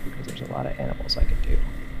her, because there's a lot of animals I could do.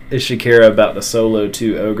 Is Shakira about to solo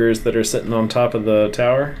 2 ogres that are sitting on top of the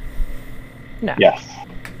tower? No. Yes.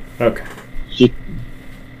 Okay.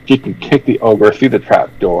 She can kick the ogre through the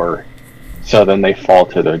trapdoor, so then they fall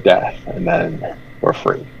to their death, and then we're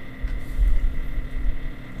free.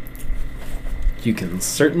 You can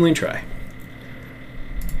certainly try.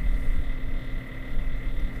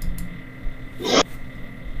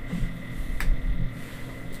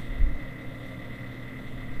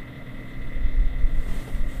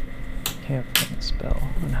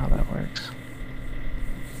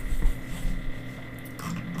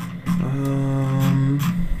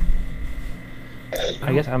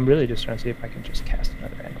 I guess I'm really just trying to see if I can just cast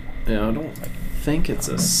another animal. Yeah, I don't think it's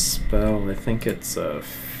a spell. I think it's a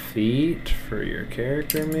feat for your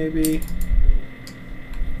character, maybe.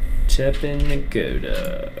 Tepin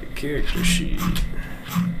Nagoda, character sheet.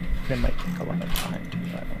 It might take a lot of time too.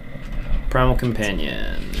 I don't really know. Primal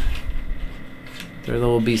Companion. Third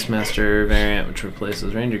level Beastmaster variant, which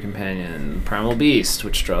replaces Ranger Companion. Primal Beast,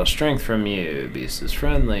 which draws strength from you. Beast is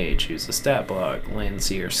friendly. Choose a stat block. Land,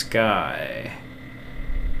 sea, or sky.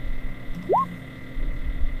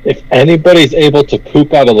 If anybody's able to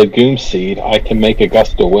poop out a legume seed, I can make a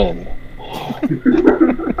gust of wind.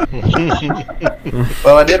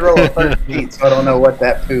 Well, I did roll a 13, so I don't know what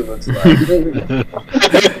that poo looks like.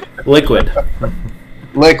 Liquid.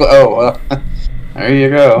 Liquid. Oh, well, there you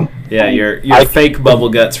go. Yeah, your fake bubble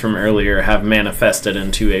guts from earlier have manifested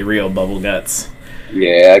into a real bubble guts.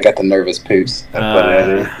 Yeah, I got the nervous poops.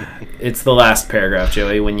 It's the last paragraph,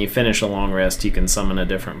 Joey. When you finish a long rest, you can summon a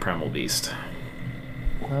different primal beast.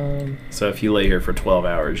 So if you lay here for 12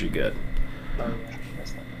 hours, you're good. Oh yeah,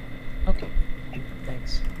 that's not. Okay.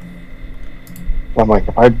 Thanks. I'm like,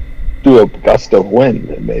 if I do a gust of wind,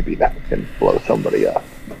 then maybe that can blow somebody up.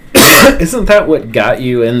 Isn't that what got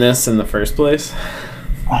you in this in the first place?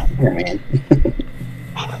 Yeah, man.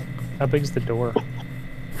 How big's the door?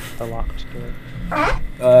 The locked door.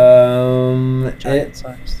 Giant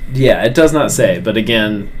size. Yeah, it does not say, but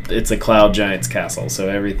again, it's a Cloud Giant's castle, so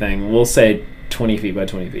everything, we'll say 20 feet by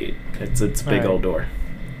 20 feet. It's a big Alright. old door.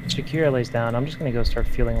 Shakira lays down. I'm just gonna go start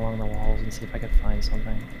feeling along the walls and see if I can find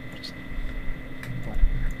something. Just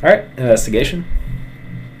Alright, investigation.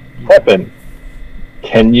 Weapon.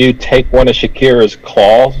 Can you take one of Shakira's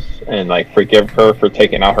claws and like forgive her for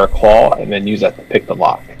taking out her claw and then use that to pick the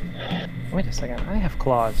lock? wait a second. I have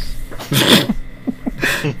claws.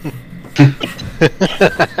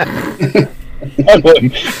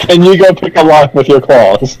 Can you go pick a lock with your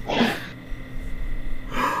claws?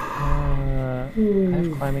 I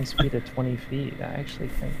have climbing speed of 20 feet. I actually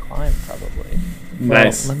can climb probably.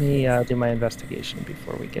 Nice. Well, let me do my investigation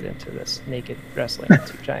before we get into this naked wrestling with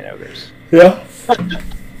two giant ogres. Yeah.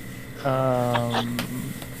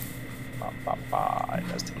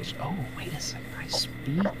 Investigation. Oh, wait a second. I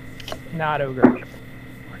speak. Not ogre.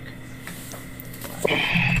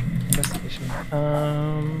 Investigation.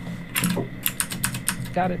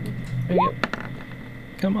 Got it. There you go.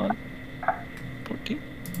 Come on. 14.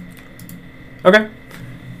 Okay.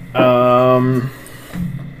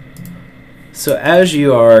 So as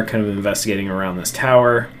you are kind of investigating around this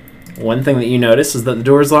tower, one thing that you notice is that the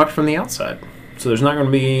door is locked from the outside. So there's not going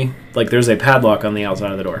to be, like, there's a padlock on the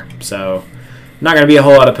outside of the door. So not going to be a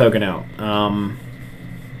whole lot of poking out.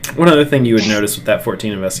 One other thing you would notice with that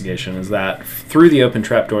 14 investigation is that through the open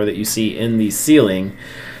trapdoor that you see in the ceiling,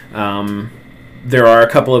 there are a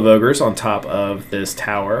couple of ogres on top of this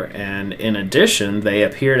tower, and in addition, they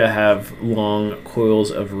appear to have long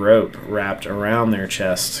coils of rope wrapped around their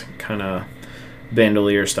chest, kind of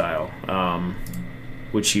bandolier style,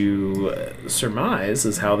 which you surmise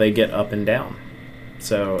is how they get up and down.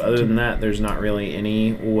 So other than that, there's not really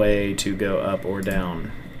any way to go up or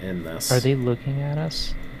down in this. Are they looking at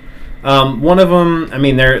us? One of them, I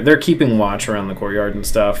mean, they're keeping watch around the courtyard and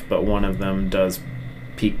stuff, but one of them does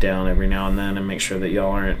peek down every now and then and make sure that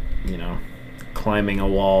y'all aren't, climbing a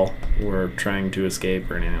wall or trying to escape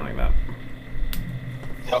or anything like that.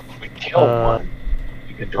 So if we kill one,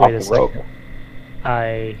 you can drop Wait a the rope.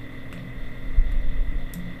 second.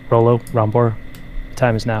 Rolo, Rombor, the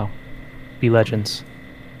time is now. Be legends.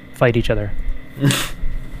 Fight each other.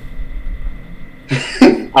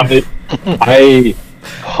 I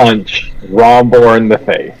punch Rombor in the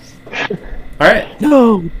face. All right.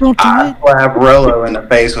 No, don't do I it. slap Rolo in the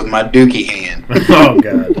face with my dookie hand. Oh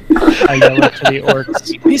god. I yell up to the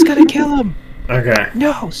orcs. He's gonna kill him. Okay.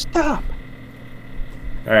 No, stop.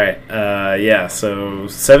 All right. Yeah. So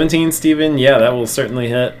 17, Steven. Yeah, that will certainly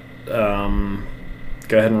hit.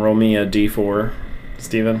 Go ahead and roll me a d4,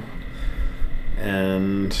 Steven.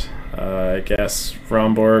 And I guess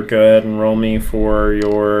Rombor, go ahead and roll me for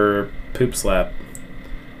your poop slap.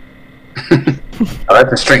 Oh,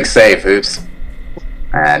 that's a strength save, oops.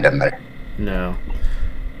 Doesn't matter. No.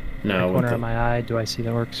 No. Corner of my eye. Do I see the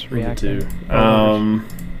orcs with reacting? the 2.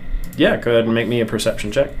 Yeah. Go ahead and make me a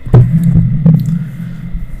perception check.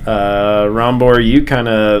 Rombor, you kind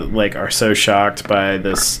of are so shocked by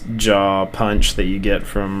this jaw punch that you get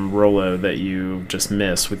from Rolo that you just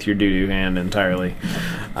miss with your doo-doo hand entirely.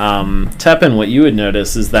 Tepin, what you would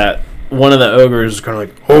notice is that one of the ogres is kind of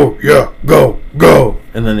like, oh yeah, go, go,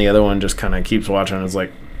 and then the other one just kind of keeps watching and is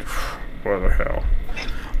like, what the hell?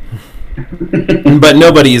 But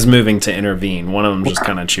nobody is moving to intervene. One of them just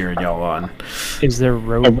kind of cheered y'all on. Is there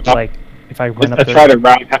rope, like, if I run up I there? try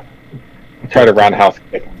to roundhouse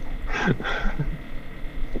kick him.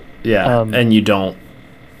 Yeah, and you don't.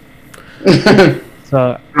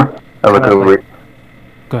 So, I look over.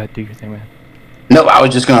 go ahead, do your thing, man. No, I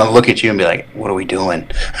was just gonna look at you and be like, "What are we doing?"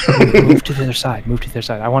 Move to the other side. Move to the other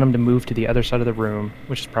side. I want them to move to the other side of the room,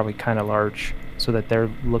 which is probably kind of large, so that they're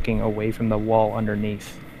looking away from the wall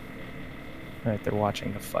underneath. Right, they're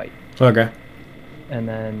watching the fight. Okay. And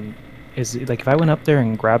then, is it, like, if I went up there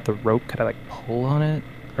and grabbed the rope, could I like pull on it,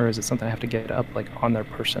 or is it something I have to get up like on their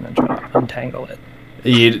person and try to untangle it?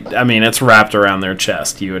 I mean, it's wrapped around their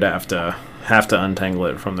chest. You would have to untangle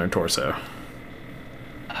it from their torso.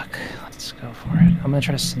 Fuck, let's go for it. I'm gonna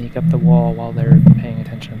try to sneak up the wall while they're paying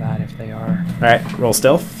attention to that, if they are. All right, roll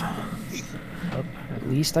stealth. Oh, at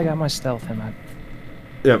least I got my stealth in my.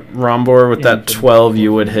 Yep, Rombor, with Yeah, that 12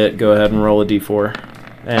 you would hit. Go ahead and roll a d4.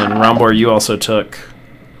 And Rombor, you also took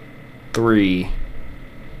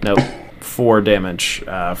 4 damage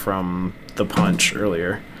from the punch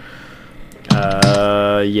earlier.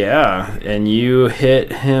 Yeah, and you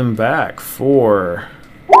hit him back for...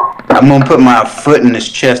 I'm gonna put my foot in his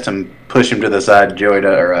chest and push him to the side. Joey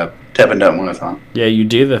or Tevin doesn't want us on. Yeah, you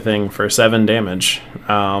do the thing for 7 damage.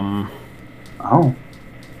 Oh.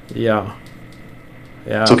 Yeah.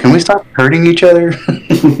 Yeah. So can we stop hurting each other?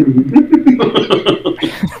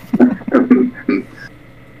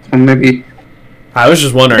 Maybe. I was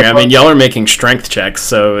just wondering. I mean, y'all are making strength checks,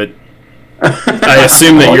 so I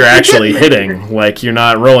assume that you're actually hitting. Like, you're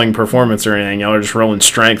not rolling performance or anything. Y'all are just rolling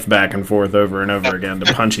strength back and forth over and over again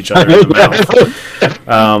to punch each other in the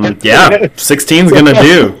mouth. Yeah, 16's gonna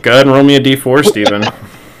do. Go ahead and roll me a d4, Steven.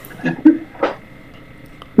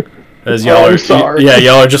 As y'all are, yeah,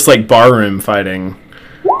 y'all are just like barroom fighting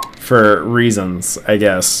for reasons, I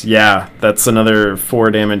guess. Yeah, that's another 4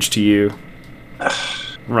 damage to you,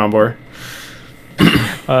 Rombor.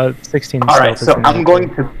 16. All right, so I'm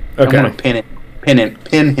going to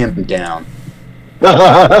pin him down.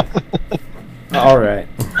 All right.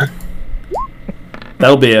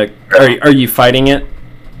 That'll be a. Are you fighting it,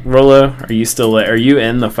 Rolo? Are you still? Are you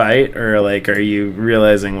in the fight, or like, are you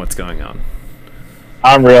realizing what's going on?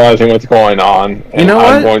 I'm realizing what's going on. And You know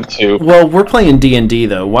what? I'm going to. Well, we're playing D&D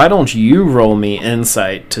though. Why don't you roll me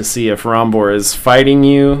insight to see if Rombor is fighting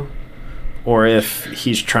you, or if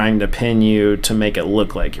he's trying to pin you to make it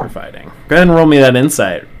look like you're fighting? Go ahead and roll me that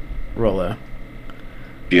insight, Rolo.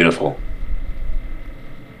 Beautiful.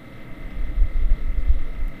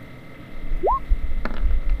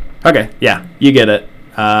 Okay, yeah, you get it.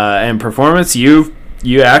 And performance, you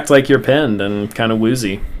act like you're pinned and kind of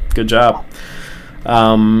woozy. Good job.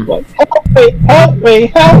 Help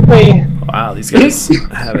me! Wow, these guys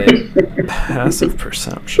have a passive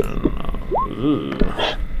perception. Ooh.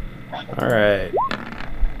 All right.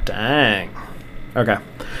 Dang. Okay.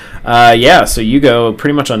 Yeah, so you go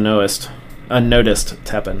pretty much unnoticed,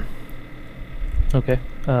 Tepin. Okay.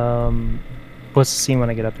 What's the scene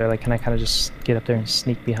when I get up there? Like, can I kind of just get up there and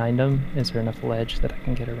sneak behind them? Is there enough ledge that I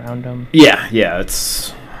can get around them? Yeah,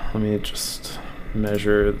 it's... Let me just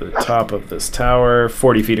measure the top of this tower.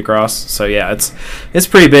 40 feet across. So yeah, it's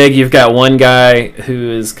pretty big. You've got one guy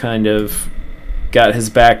who is kind of got his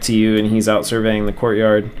back to you, and he's out surveying the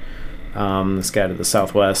courtyard. This guy to the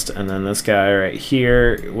southwest, and then this guy right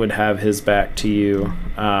here would have his back to you,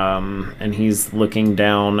 and he's looking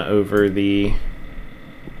down over the...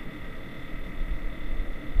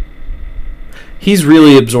 He's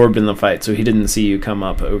really absorbed in the fight, so he didn't see you come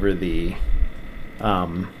up over the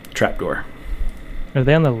trapdoor. Are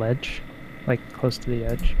they on the ledge? Like, close to the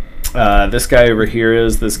edge? This guy over here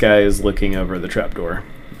is. This guy is looking over the trapdoor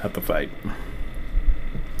at the fight.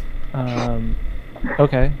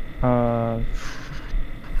 Okay.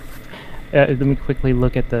 Let me quickly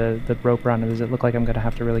look at the rope around him. Does it look like I'm going to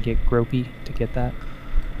have to really get gropey to get that?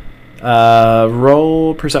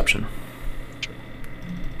 Roll perception.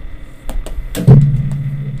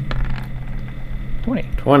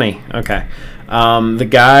 20. Okay. The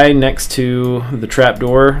guy next to the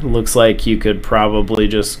trapdoor looks like you could probably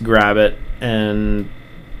just grab it and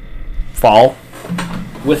fall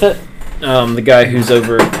with it. The guy who's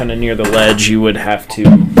over kind of near the ledge, you would have to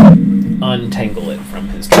untangle it from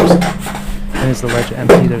his torso. And is the ledge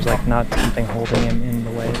empty? There's like not something holding him in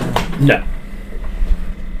the way then? No.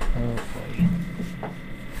 Oh boy.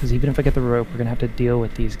 Because even if I get the rope, we're going to have to deal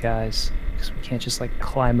with these guys. Because we can't just like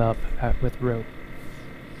climb up with rope.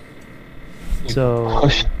 So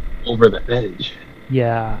Push over the edge.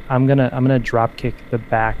 yeah, I'm gonna drop kick the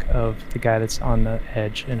back of the guy that's on the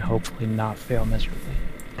edge and hopefully not fail miserably.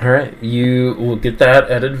 All right, you will get that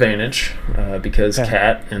at advantage because Okay.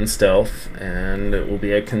 cat and stealth, and it will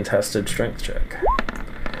be a contested strength check.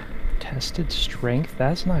 Tested strength?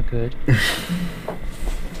 That's not good.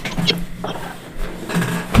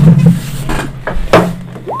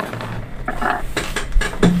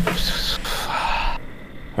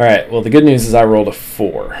 All right. Well, the good news is I rolled a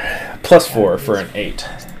 4, +4 for an 8.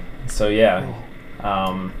 So yeah.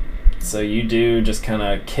 So you do just kind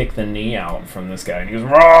of kick the knee out from this guy, and he goes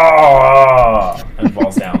raw and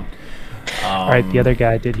falls down. All right, the other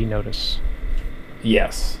guy, did he notice?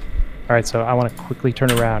 Yes. All right, so I want to quickly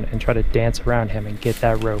turn around and try to dance around him and get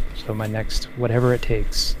that rope. So my next, whatever it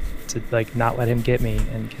takes, to like not let him get me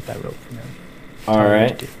and get that rope from him. All Tell me what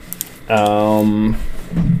right. to do.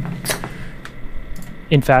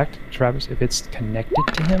 In fact, Travis, if it's connected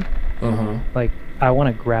to him, like I want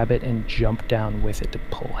to grab it and jump down with it to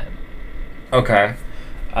pull him. Okay.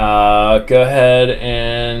 Go ahead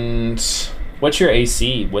and what's your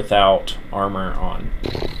AC without armor on?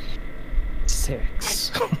 6.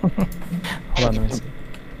 Hold on, let me see.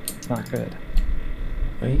 It's not good.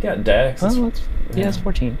 Well, you got Dex. Oh, it's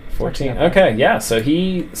 14. 14. Okay, yeah. So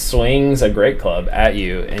he swings a great club at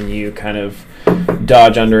you, and you kind of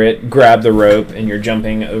dodge under it, grab the rope, and you're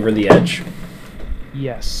jumping over the edge.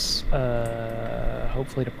 Yes.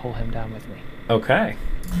 Hopefully to pull him down with me. Okay.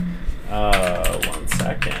 1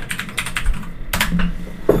 second.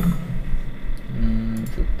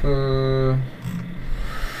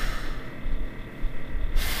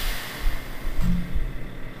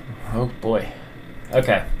 Oh boy.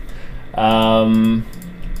 Okay.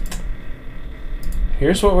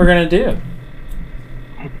 Here's what we're gonna do.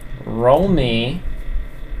 Roll me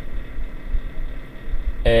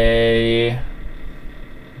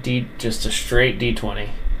just a straight D20.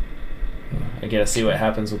 I gotta see what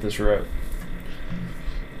happens with this rope.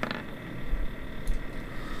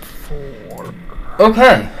 4.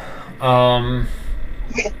 Okay.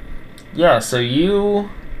 Yeah, so you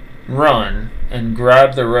run and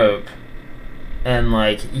grab the rope and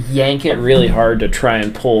like yank it really hard to try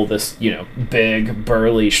and pull this, big,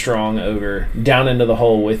 burly, strong ogre down into the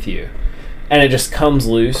hole with you. And it just comes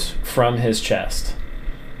loose from his chest.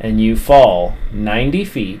 And you fall 90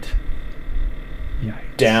 feet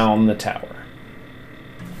Yikes. down the tower.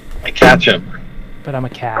 I catch him. But I'm a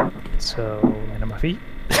cat, so land on my feet.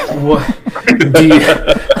 What? Do you,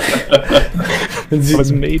 I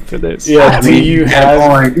was made for this. yeah, do you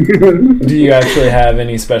point. do you actually have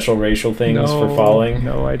any special racial things for falling?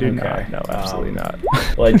 No, I do Okay. not. No, absolutely not.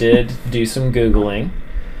 Well, I did do some Googling.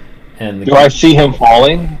 And Do I see him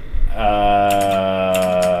falling Uh,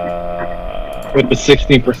 with the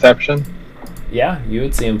 16 perception? yeah, you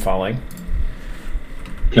would see him falling.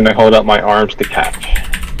 Can I hold up my arms to catch?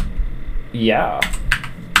 Yeah.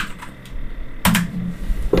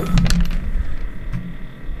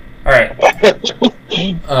 All right.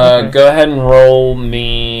 Go ahead and roll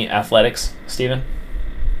me athletics, Steven.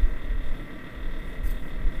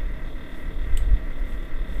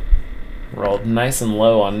 Rolled nice and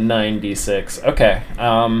low on 96. Okay.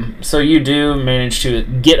 So you do manage to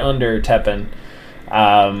get under Teppan.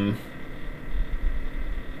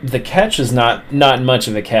 The catch is not much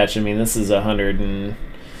of a catch. I mean, this is 100 and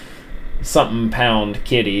something pound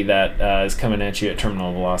kitty that is coming at you at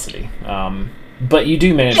terminal velocity. But you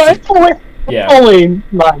do manage to, yeah, Only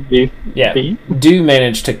 90 yeah, feet. do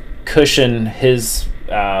manage to cushion his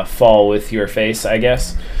fall with your face, I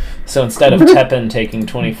guess. So instead of Teppan taking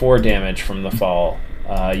 24 damage from the fall,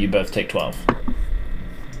 you both take 12.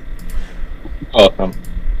 Awesome.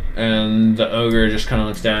 And the ogre just kind of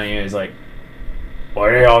looks down at you. He's like, "What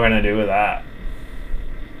are y'all gonna do with that?"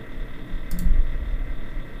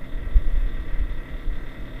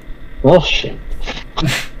 Well, shit.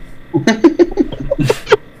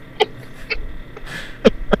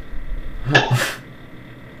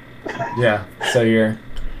 Yeah. So you're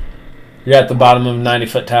at the bottom of a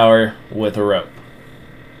 90-foot tower with a rope.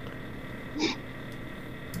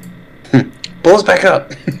 Pull us back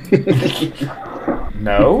up.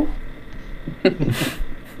 No.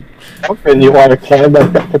 And you want to climb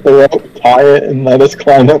back up with the rope, tie it, and let us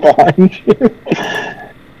climb up behind you?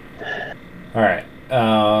 All right.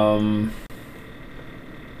 I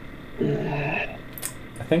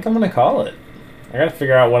think I'm gonna call it. I gotta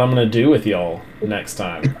figure out what I'm gonna do with y'all next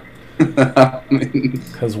time.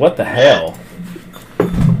 Cause what the hell?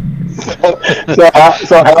 So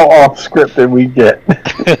how off script did we get?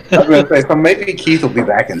 I was going to say, so maybe Keith will be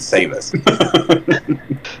back and save us.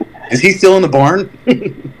 Is he still in the barn?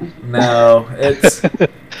 No, it's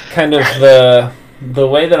kind of the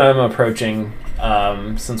way that I'm approaching.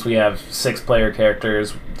 Since we have 6 player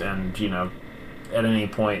characters and at any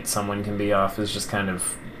point someone can be off is just kind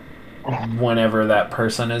of whenever that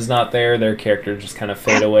person is not there, their character just kind of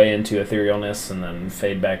fade away into etherealness and then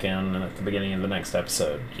fade back in at the beginning of the next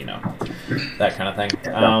episode, you know, that kind of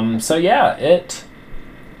thing. So yeah, it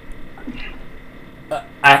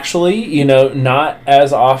actually, you know, not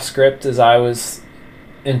as off script as I was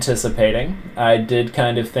anticipating. I did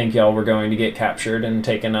kind of think y'all were going to get captured and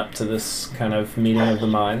taken up to this kind of meeting of the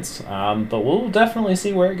minds, but we'll definitely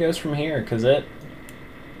see where it goes from here, because it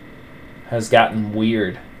has gotten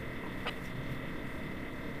weird.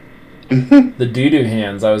 The doo-doo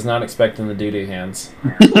hands. I was not expecting the doo-doo hands.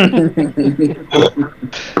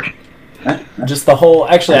 Just the whole...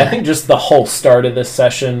 Actually, I think just the whole start of this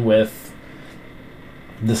session with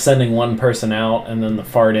the sending one person out, and then the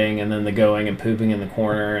farting, and then the going and pooping in the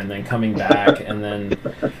corner, and then coming back, and then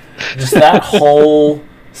just that whole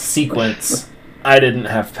sequence I didn't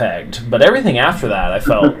have pegged. But everything after that I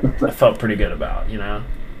felt pretty good about, you know?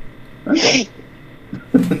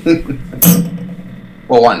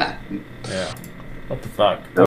 Well, why not? Yeah. What the fuck?